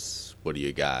cards. What do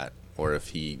you got? Or if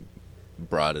he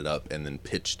brought it up and then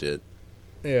pitched it.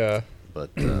 Yeah. But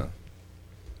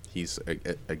he's,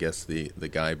 I guess, the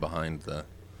guy behind the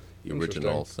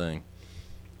original thing.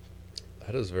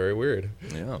 That is very weird.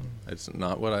 Yeah, it's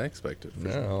not what I expected.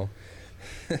 No.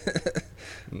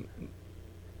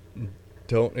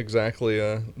 Don't exactly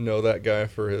know that guy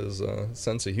for his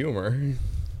sense of humor.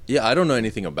 Yeah, I don't know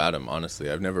anything about him,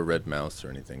 honestly. I've never read Mouse or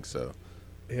anything, so.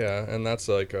 Yeah, and that's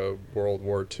like a World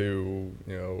War II,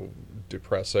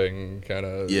 depressing kind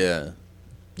of. Yeah.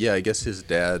 Yeah, I guess his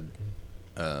dad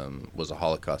was a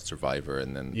Holocaust survivor,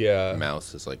 and then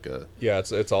Mouse is like a... Yeah,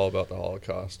 it's all about the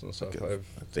Holocaust and stuff. Like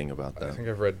a thing about that. I think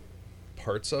I've read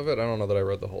parts of it. I don't know that I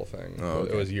read the whole thing. Oh,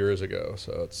 okay. It was years ago,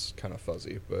 so it's kind of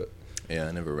fuzzy, but... Yeah,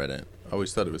 I never read it. I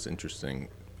always thought it was interesting,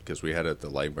 because we had it at the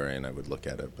library, and I would look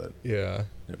at it, but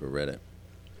never read it.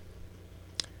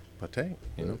 But hey,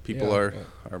 people are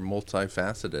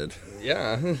multifaceted.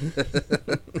 Yeah.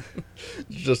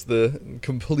 Just the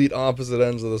complete opposite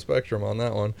ends of the spectrum on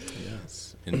that one.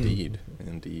 Yes, indeed.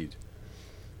 Indeed.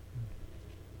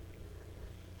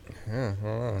 Yeah,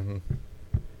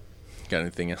 Got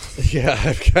anything else? Yeah,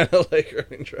 I've kind of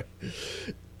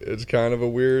it's kind of a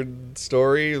weird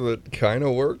story that kind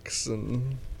of works,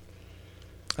 and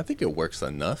I think it works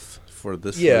enough for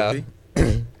this movie.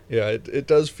 Yeah, it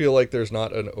does feel like there's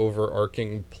not an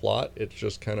overarching plot. It's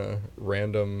just kind of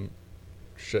random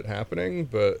shit happening,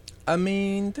 but... I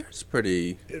mean, there's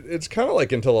pretty... It's kind of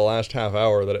like until the last half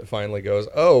hour that it finally goes,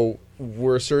 oh,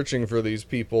 we're searching for these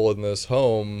people in this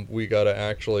home. We got to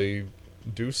actually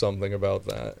do something about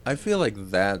that. I feel like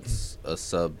that's a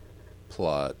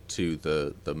subplot to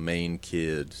the main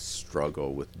kid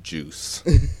struggle with juice.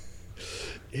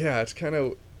 Yeah, it's kind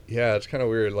of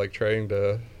weird, like, trying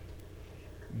to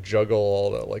juggle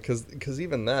all that, like, because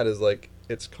even that is, like,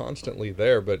 it's constantly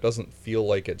there, but it doesn't feel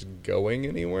like it's going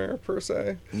anywhere, per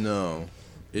se. No,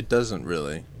 it doesn't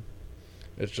really.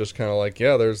 It's just kind of like,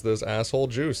 yeah, there's this asshole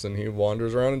Juice, and he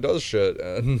wanders around and does shit,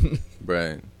 and...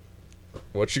 Right.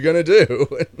 What you gonna do?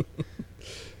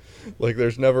 Like,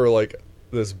 there's never, like,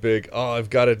 this big, oh, I've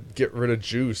got to get rid of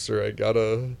Juice, or I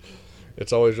gotta...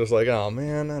 It's always just like, oh,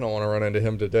 man, I don't want to run into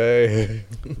him today.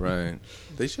 Right.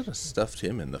 They should have stuffed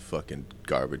him in the fucking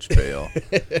garbage pail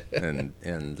and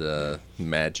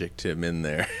magicked him in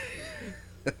there.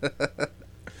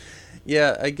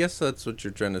 Yeah, I guess that's what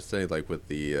you're trying to say, like, with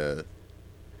the...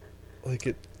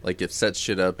 Like, it sets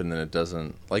shit up and then it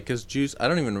doesn't... Like, his Juice, I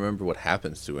don't even remember what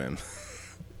happens to him.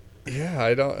 Yeah,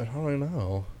 I don't really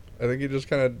know. I think he just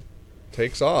kind of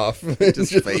takes off. It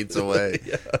just fades away.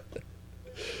 Yeah.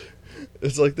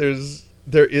 It's like there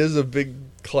is a big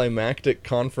climactic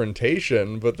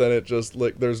confrontation, but then it just,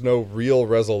 like, there's no real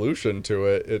resolution to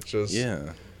it. It just...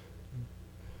 Yeah.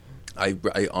 I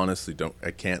honestly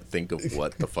I can't think of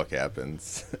what the fuck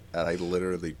happens. I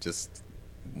literally just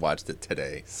watched it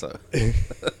today, so... Yeah.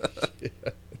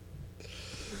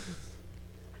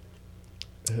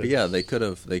 But yeah, they could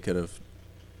have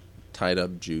tied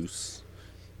up Juice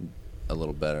a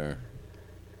little better.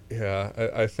 Yeah,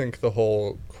 I think the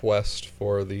whole quest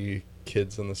for the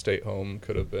kids in the state home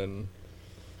could have been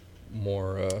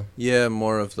more... Yeah,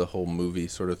 more of the whole movie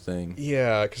sort of thing.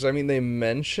 Yeah, because, I mean, they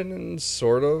mention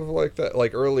sort of like that.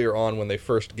 Like, earlier on when they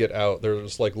first get out, they're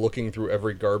just, like, looking through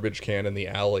every garbage can in the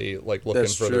alley, like, looking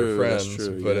That's for true, their friends. that's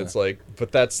true, but yeah. it's like...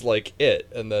 But that's, like, it.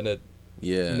 And then it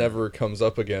Yeah. never comes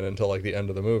up again until, like, the end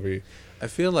of the movie. I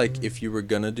feel like if you were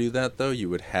gonna do that, though, you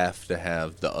would have to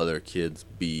have the other kids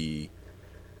be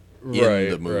in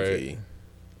the movie. Right.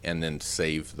 And then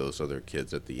save those other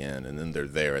kids at the end, and then they're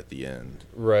there at the end.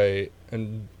 Right,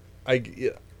 and I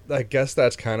guess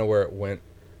that's kind of where it went.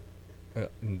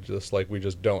 Just like we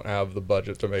just don't have the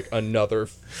budget to make another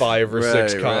 5 or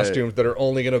 6 costumes that are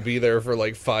only going to be there for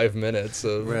like 5 minutes.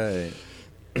 Right.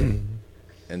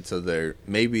 And so they're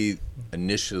maybe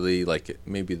initially, like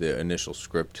maybe the initial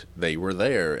script, they were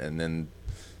there, and then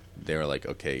they were like,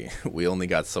 okay, we only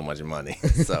got so much money,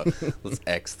 so let's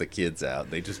X the kids out.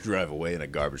 They just drive away in a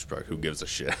garbage truck. Who gives a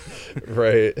shit?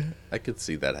 Right. I could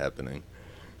see that happening.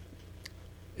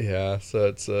 Yeah, so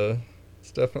it's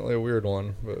definitely a weird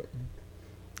one, but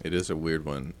It is a weird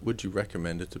one. Would you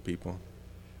recommend it to people?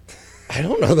 I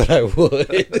don't know that I would.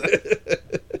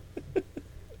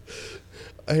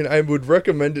 I would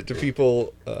recommend it to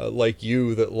people like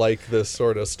you that like this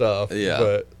sort of stuff. Yeah.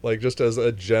 But like just as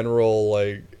a general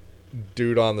like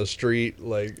dude on the street,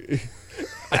 like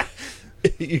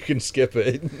you can skip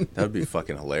it. That would be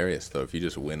fucking hilarious, though, if you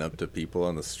just went up to people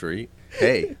on the street.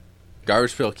 Hey,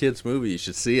 Garbage Pail Kids movie, you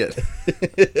should see it.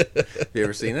 Have you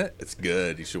ever seen it? It's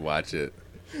good. You should watch it.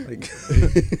 Like,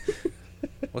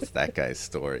 what's that guy's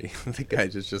story? The guy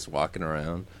just walking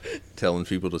around telling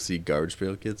people to see Garbage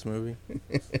Pail Kids movie?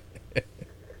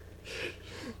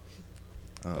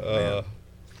 Oh, man.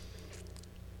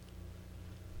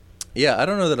 Yeah, I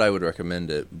don't know that I would recommend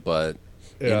it, but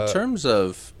in terms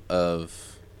of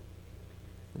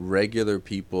regular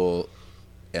people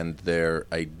and their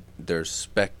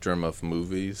spectrum of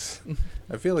movies,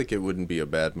 I feel like it wouldn't be a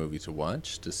bad movie to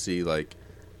watch, to see like,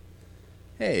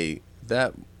 hey,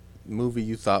 that movie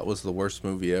you thought was the worst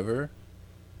movie ever,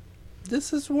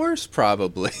 this is worse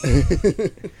probably.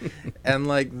 And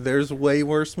like there's way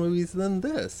worse movies than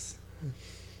this.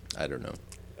 I don't know.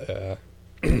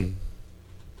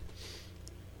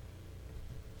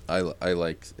 I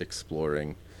like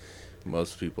exploring.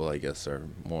 Most people, I guess, are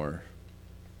more...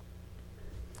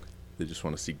 They just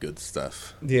want to see good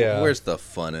stuff. Yeah. Where's the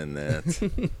fun in that?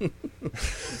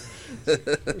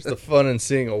 There's the fun in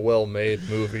seeing a well-made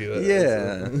movie.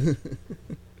 Yeah,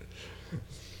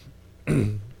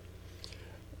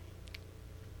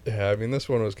 I mean, this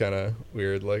one was kind of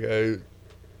weird. Like,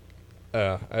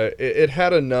 it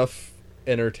had enough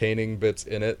entertaining bits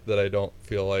in it that I don't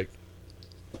feel like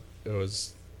it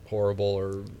was horrible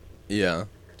or... Yeah.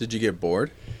 Did you get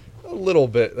bored? A little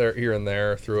bit there, here and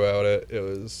there throughout it. It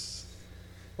was...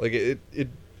 Like, it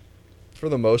for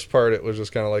the most part, it was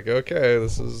just kind of like, okay,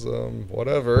 this is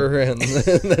whatever, and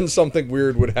then something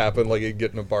weird would happen, like you'd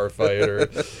get in a bar fight or.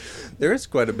 There is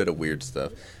quite a bit of weird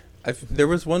stuff. There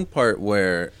was one part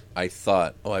where I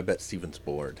thought, oh, I bet Steven's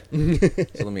bored.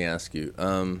 So let me ask you,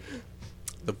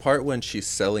 the part when she's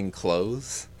selling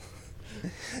clothes,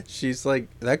 she's like,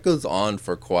 that goes on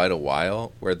for quite a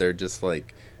while, where they're just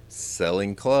like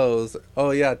selling clothes.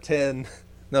 Oh yeah, 10.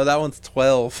 No, that one's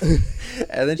 12.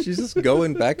 And then she's just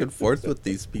going back and forth with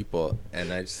these people.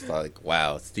 And I just thought, like,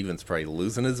 wow, Steven's probably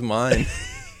losing his mind.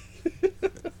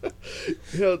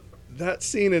 That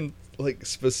scene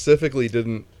specifically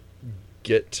didn't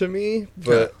get to me,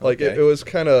 but okay. it was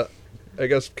kind of, I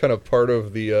guess, kind of part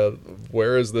of the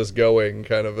where is this going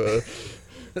kind of a.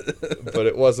 But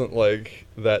it wasn't like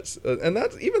that, and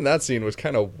that scene was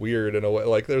kind of weird in a way.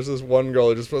 Like, there's this one girl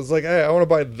who just was like, "Hey, I want to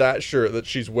buy that shirt that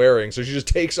she's wearing," so she just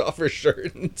takes off her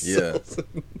shirt and sells it.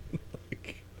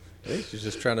 Hey, she's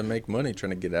just trying to make money,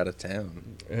 trying to get out of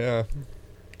town. Yeah,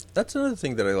 that's another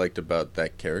thing that I liked about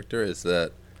that character, is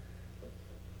that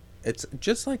it's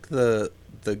just like the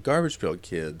Garbage Pail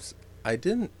Kids. I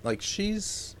didn't like,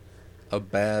 she's a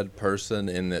bad person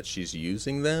in that she's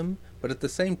using them, but at the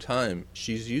same time,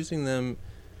 she's using them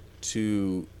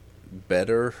to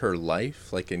better her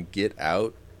life, like, and get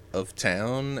out of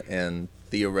town and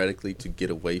theoretically to get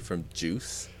away from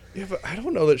Juice. Yeah, but I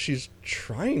don't know that she's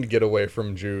trying to get away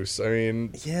from Juice. I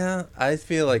mean... Yeah, I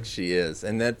feel like she is.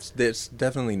 And that's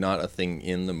definitely not a thing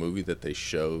in the movie that they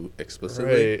show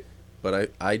explicitly. Right.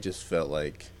 But I just felt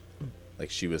like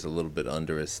she was a little bit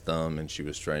under his thumb, and she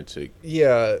was trying to...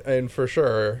 Yeah, and for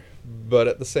sure. But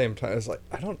at the same time, it's like,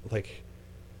 I don't, like...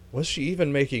 Was she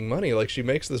even making money? Like, she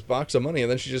makes this box of money, and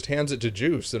then she just hands it to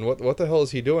Juice. And what the hell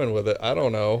is he doing with it? I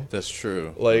don't know. That's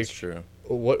true. Like, that's true.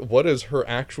 What is her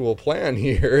actual plan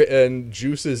here? And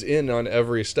Juice is in on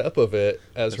every step of it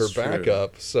as That's her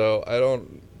backup. True. So I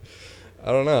don't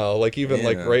know. Like, even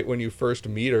like right when you first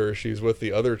meet her, she's with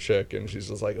the other chick, and she's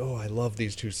just like, "Oh, I love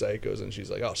these two psychos," and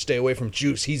she's like, "Oh, stay away from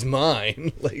Juice. He's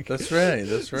mine." Like, that's right.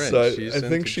 So I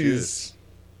think she's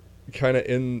kind of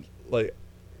in, like,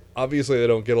 obviously they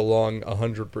don't get along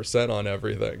 100% on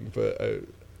everything, but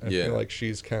I feel like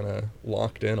she's kind of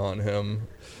locked in on him.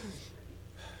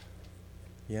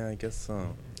 Yeah, I guess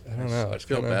so. I don't know. I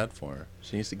feel bad for her.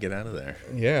 She needs to get out of there.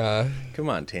 Yeah. Come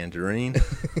on, Tangerine.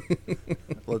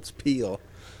 Let's peel.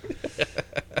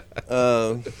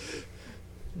 But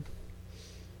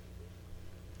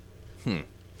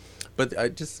I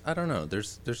don't know.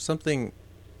 There's something,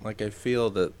 like, I feel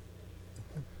that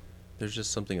there's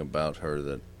just something about her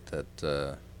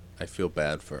that I feel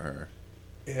bad for her.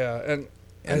 Yeah, and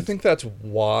I think that's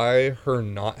why her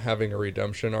not having a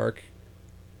redemption arc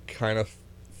kind of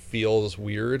feels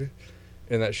weird,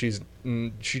 in that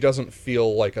she doesn't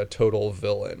feel like a total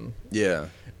villain. Yeah.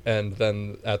 And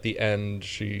then at the end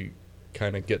she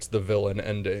kind of gets the villain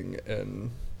ending,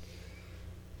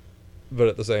 but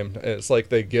at the same time, it's like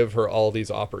they give her all these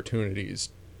opportunities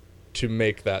to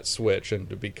make that switch and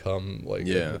to become, like,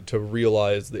 to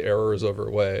realize the errors of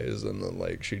her ways, and then,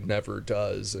 like, she never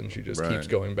does, and she just keeps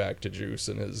going back to Juice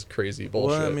and his crazy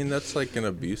bullshit. Well, I mean, that's like an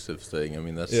abusive thing. I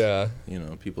mean, that's,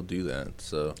 people do that,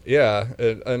 so. Yeah,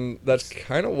 and that's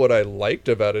kind of what I liked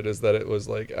about it, is that it was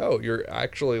like, oh, you're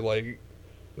actually, like,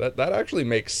 that actually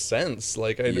makes sense.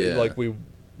 Like, like, we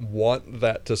want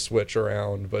that to switch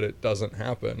around, but it doesn't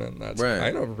happen, and that's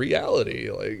kind of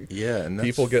reality. Like, and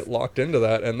people get locked into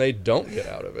that and they don't get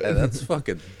out of it. And that's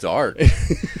fucking dark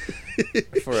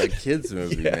for a kids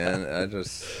movie, man.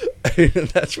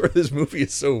 That's where this movie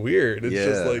is so weird. It's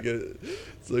just like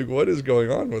it's like, what is going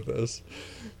on with this?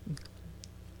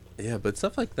 Yeah, but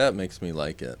stuff like that makes me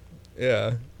like it.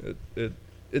 Yeah,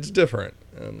 it's different.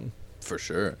 For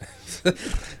sure.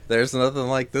 There's nothing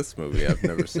like this movie. I've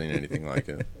never seen anything like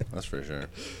it. That's for sure.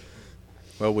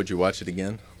 Well, would you watch it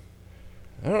again?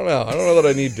 I don't know that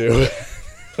I need to.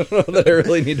 I don't know that I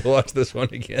really need to watch this one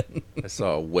again. I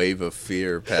saw a wave of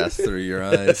fear pass through your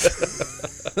eyes.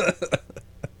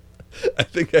 I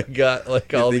think I got,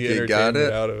 like, all the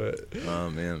entertainment out of it. Oh,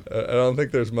 man. I don't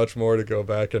think there's much more to go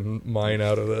back and mine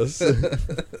out of this.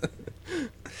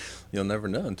 You'll never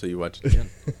know until you watch it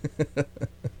again.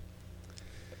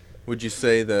 Would you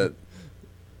say that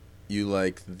you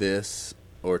like this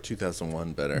or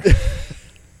 2001 better?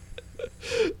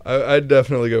 I'd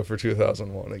definitely go for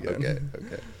 2001 again.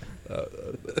 Okay.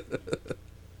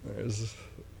 There's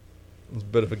a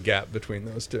bit of a gap between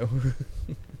those two.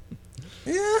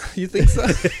 Yeah, you think so?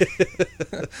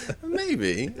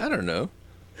 Maybe. I don't know.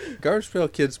 Garbage Pail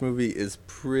Kids movie is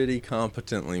pretty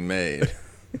competently made.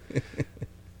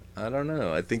 I don't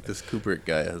know. I think this Kubrick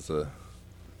guy has a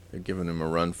They're giving him a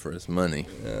run for his money.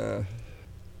 Yeah.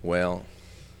 Well,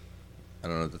 I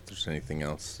don't know that there's anything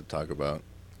else to talk about.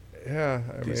 Yeah,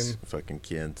 I These mean, fucking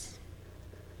kids.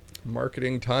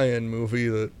 marketing tie-in movie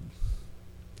that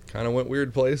kind of went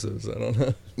weird places. I don't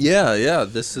know. Yeah.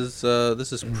 This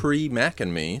is pre Mac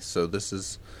and Me, so this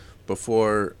is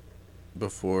before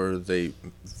they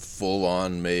full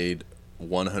on made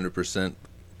 100%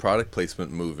 product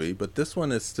placement movie. But this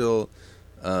one is still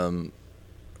got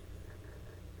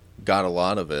a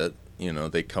lot of it. You know,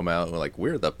 they come out like,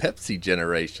 we're the Pepsi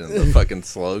generation, the fucking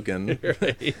slogan.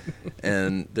 Right.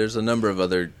 And there's a number of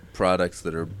other products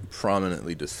that are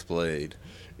prominently displayed.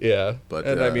 Yeah, But,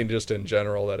 and I mean, just in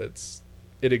general, that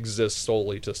it exists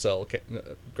solely to sell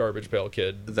Garbage Pail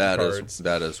Kid cards.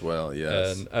 That as well,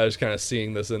 yes. And I was kind of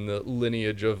seeing this in the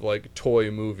lineage of like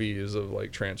toy movies of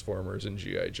like Transformers and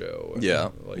G.I. Joe. And,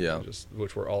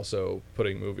 which were also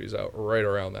putting movies out right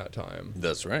around that time.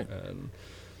 That's right. And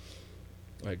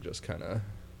like just kind of.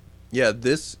 Yeah,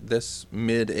 this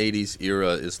mid 80s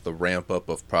era is the ramp up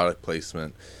of product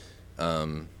placement,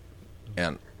 and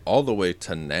all the way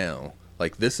to now.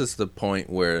 Like, this is the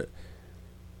point where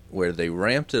they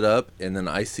ramped it up, and then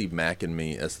I see Mac and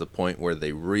Me as the point where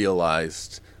they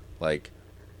realized, like,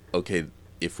 okay,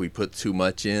 if we put too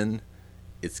much in,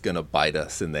 it's gonna bite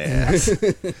us in the ass.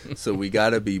 So we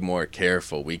gotta be more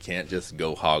careful. We can't just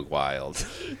go hog wild.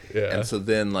 Yeah. And so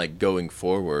then, like, going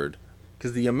forward,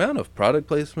 because the amount of product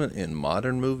placement in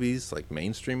modern movies, like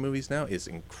mainstream movies now, is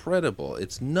incredible.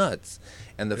 It's nuts.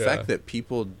 And the fact that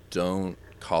people don't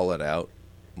call it out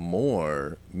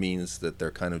more means that they're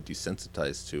kind of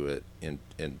desensitized to it, and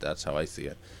that's how I see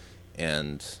it.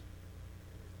 And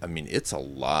I mean, it's a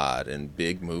lot in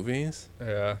big movies.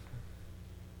 Yeah.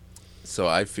 So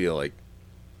I feel like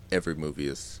every movie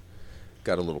has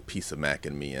got a little piece of Mac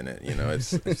and Me in it. You know,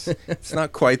 it's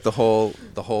not quite the whole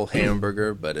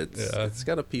hamburger, but it's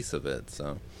got a piece of it.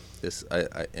 So this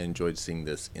I enjoyed seeing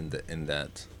this in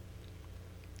that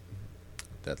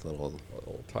little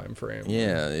time frame.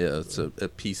 Yeah, it's a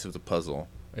piece of the puzzle.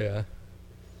 Yeah.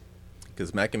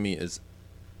 Because Mac and Me is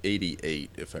 88,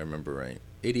 if I remember right.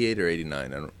 88 or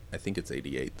 89. I think it's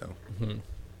 88 though. Mm-hmm.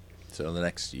 So the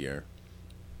next year.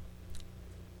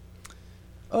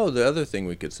 Oh, the other thing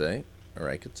we could say, or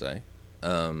I could say,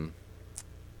 the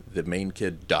main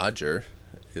kid Dodger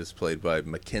is played by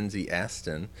Mackenzie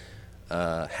Astin,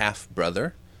 half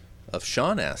brother of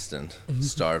Sean Astin,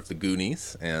 star of The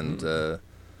Goonies and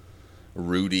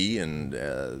Rudy and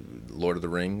Lord of the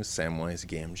Rings, Samwise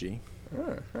Gamgee.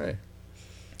 Oh, right.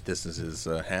 This is his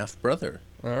half brother.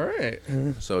 All right.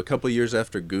 So a couple years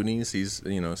after Goonies, he's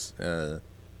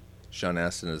Sean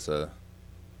Astin is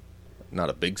not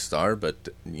a big star, but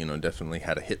definitely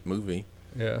had a hit movie.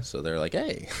 Yeah. So they're like,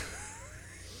 hey,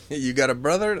 you got a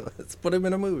brother? Let's put him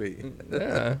in a movie.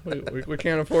 Yeah. We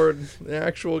can't afford the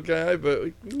actual guy, but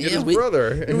we can get his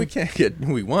brother.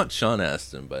 We want Sean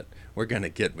Astin, but we're going to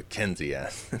get Mackenzie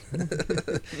Astin.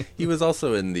 He was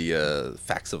also in the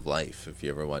Facts of Life, if you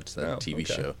ever watched that TV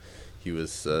show. He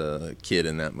was a kid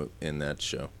in that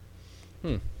show.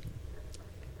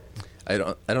 I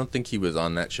don't think he was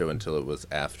on that show until it was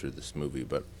after this movie,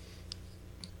 but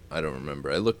I don't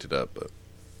remember. I looked it up, but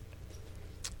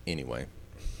anyway.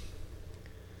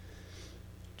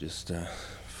 Just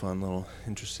fun little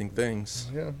interesting things.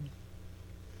 Yeah.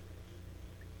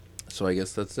 So I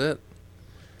guess that's it.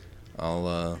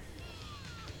 I'll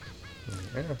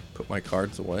put my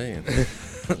cards away and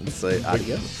say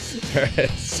adios. All right,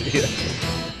 see ya.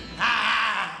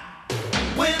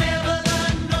 Whenever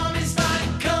the normies start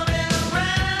coming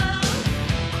around,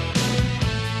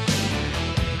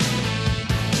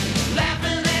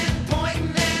 laughing and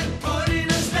pointing and putting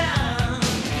us down.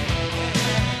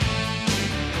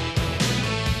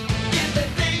 If they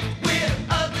think we're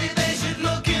ugly, they should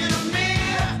look in a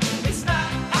mirror. It's not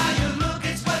how you look,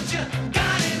 it's what you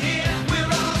got in here. We're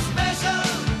all special,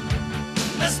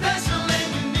 a special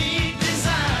and unique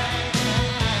design.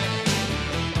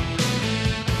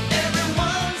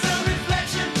 Everyone's a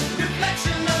reflection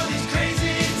of these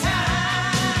crazy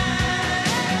times.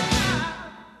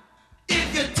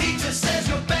 If your teacher says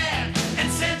you're bad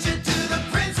and sends you to the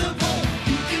principal,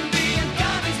 you can be a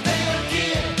garbage pail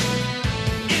kid.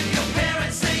 If your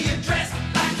parents say you dress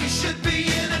like you should be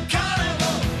in a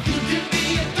carnival, you can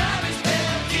be a garbage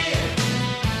pail kid.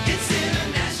 It's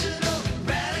international,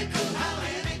 radical, how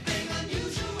anything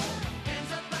unusual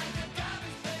ends up like a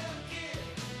garbage pail kid.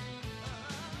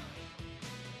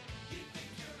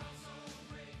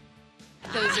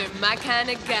 Those are my kind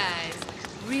of guys.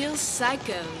 Real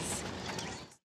psychos.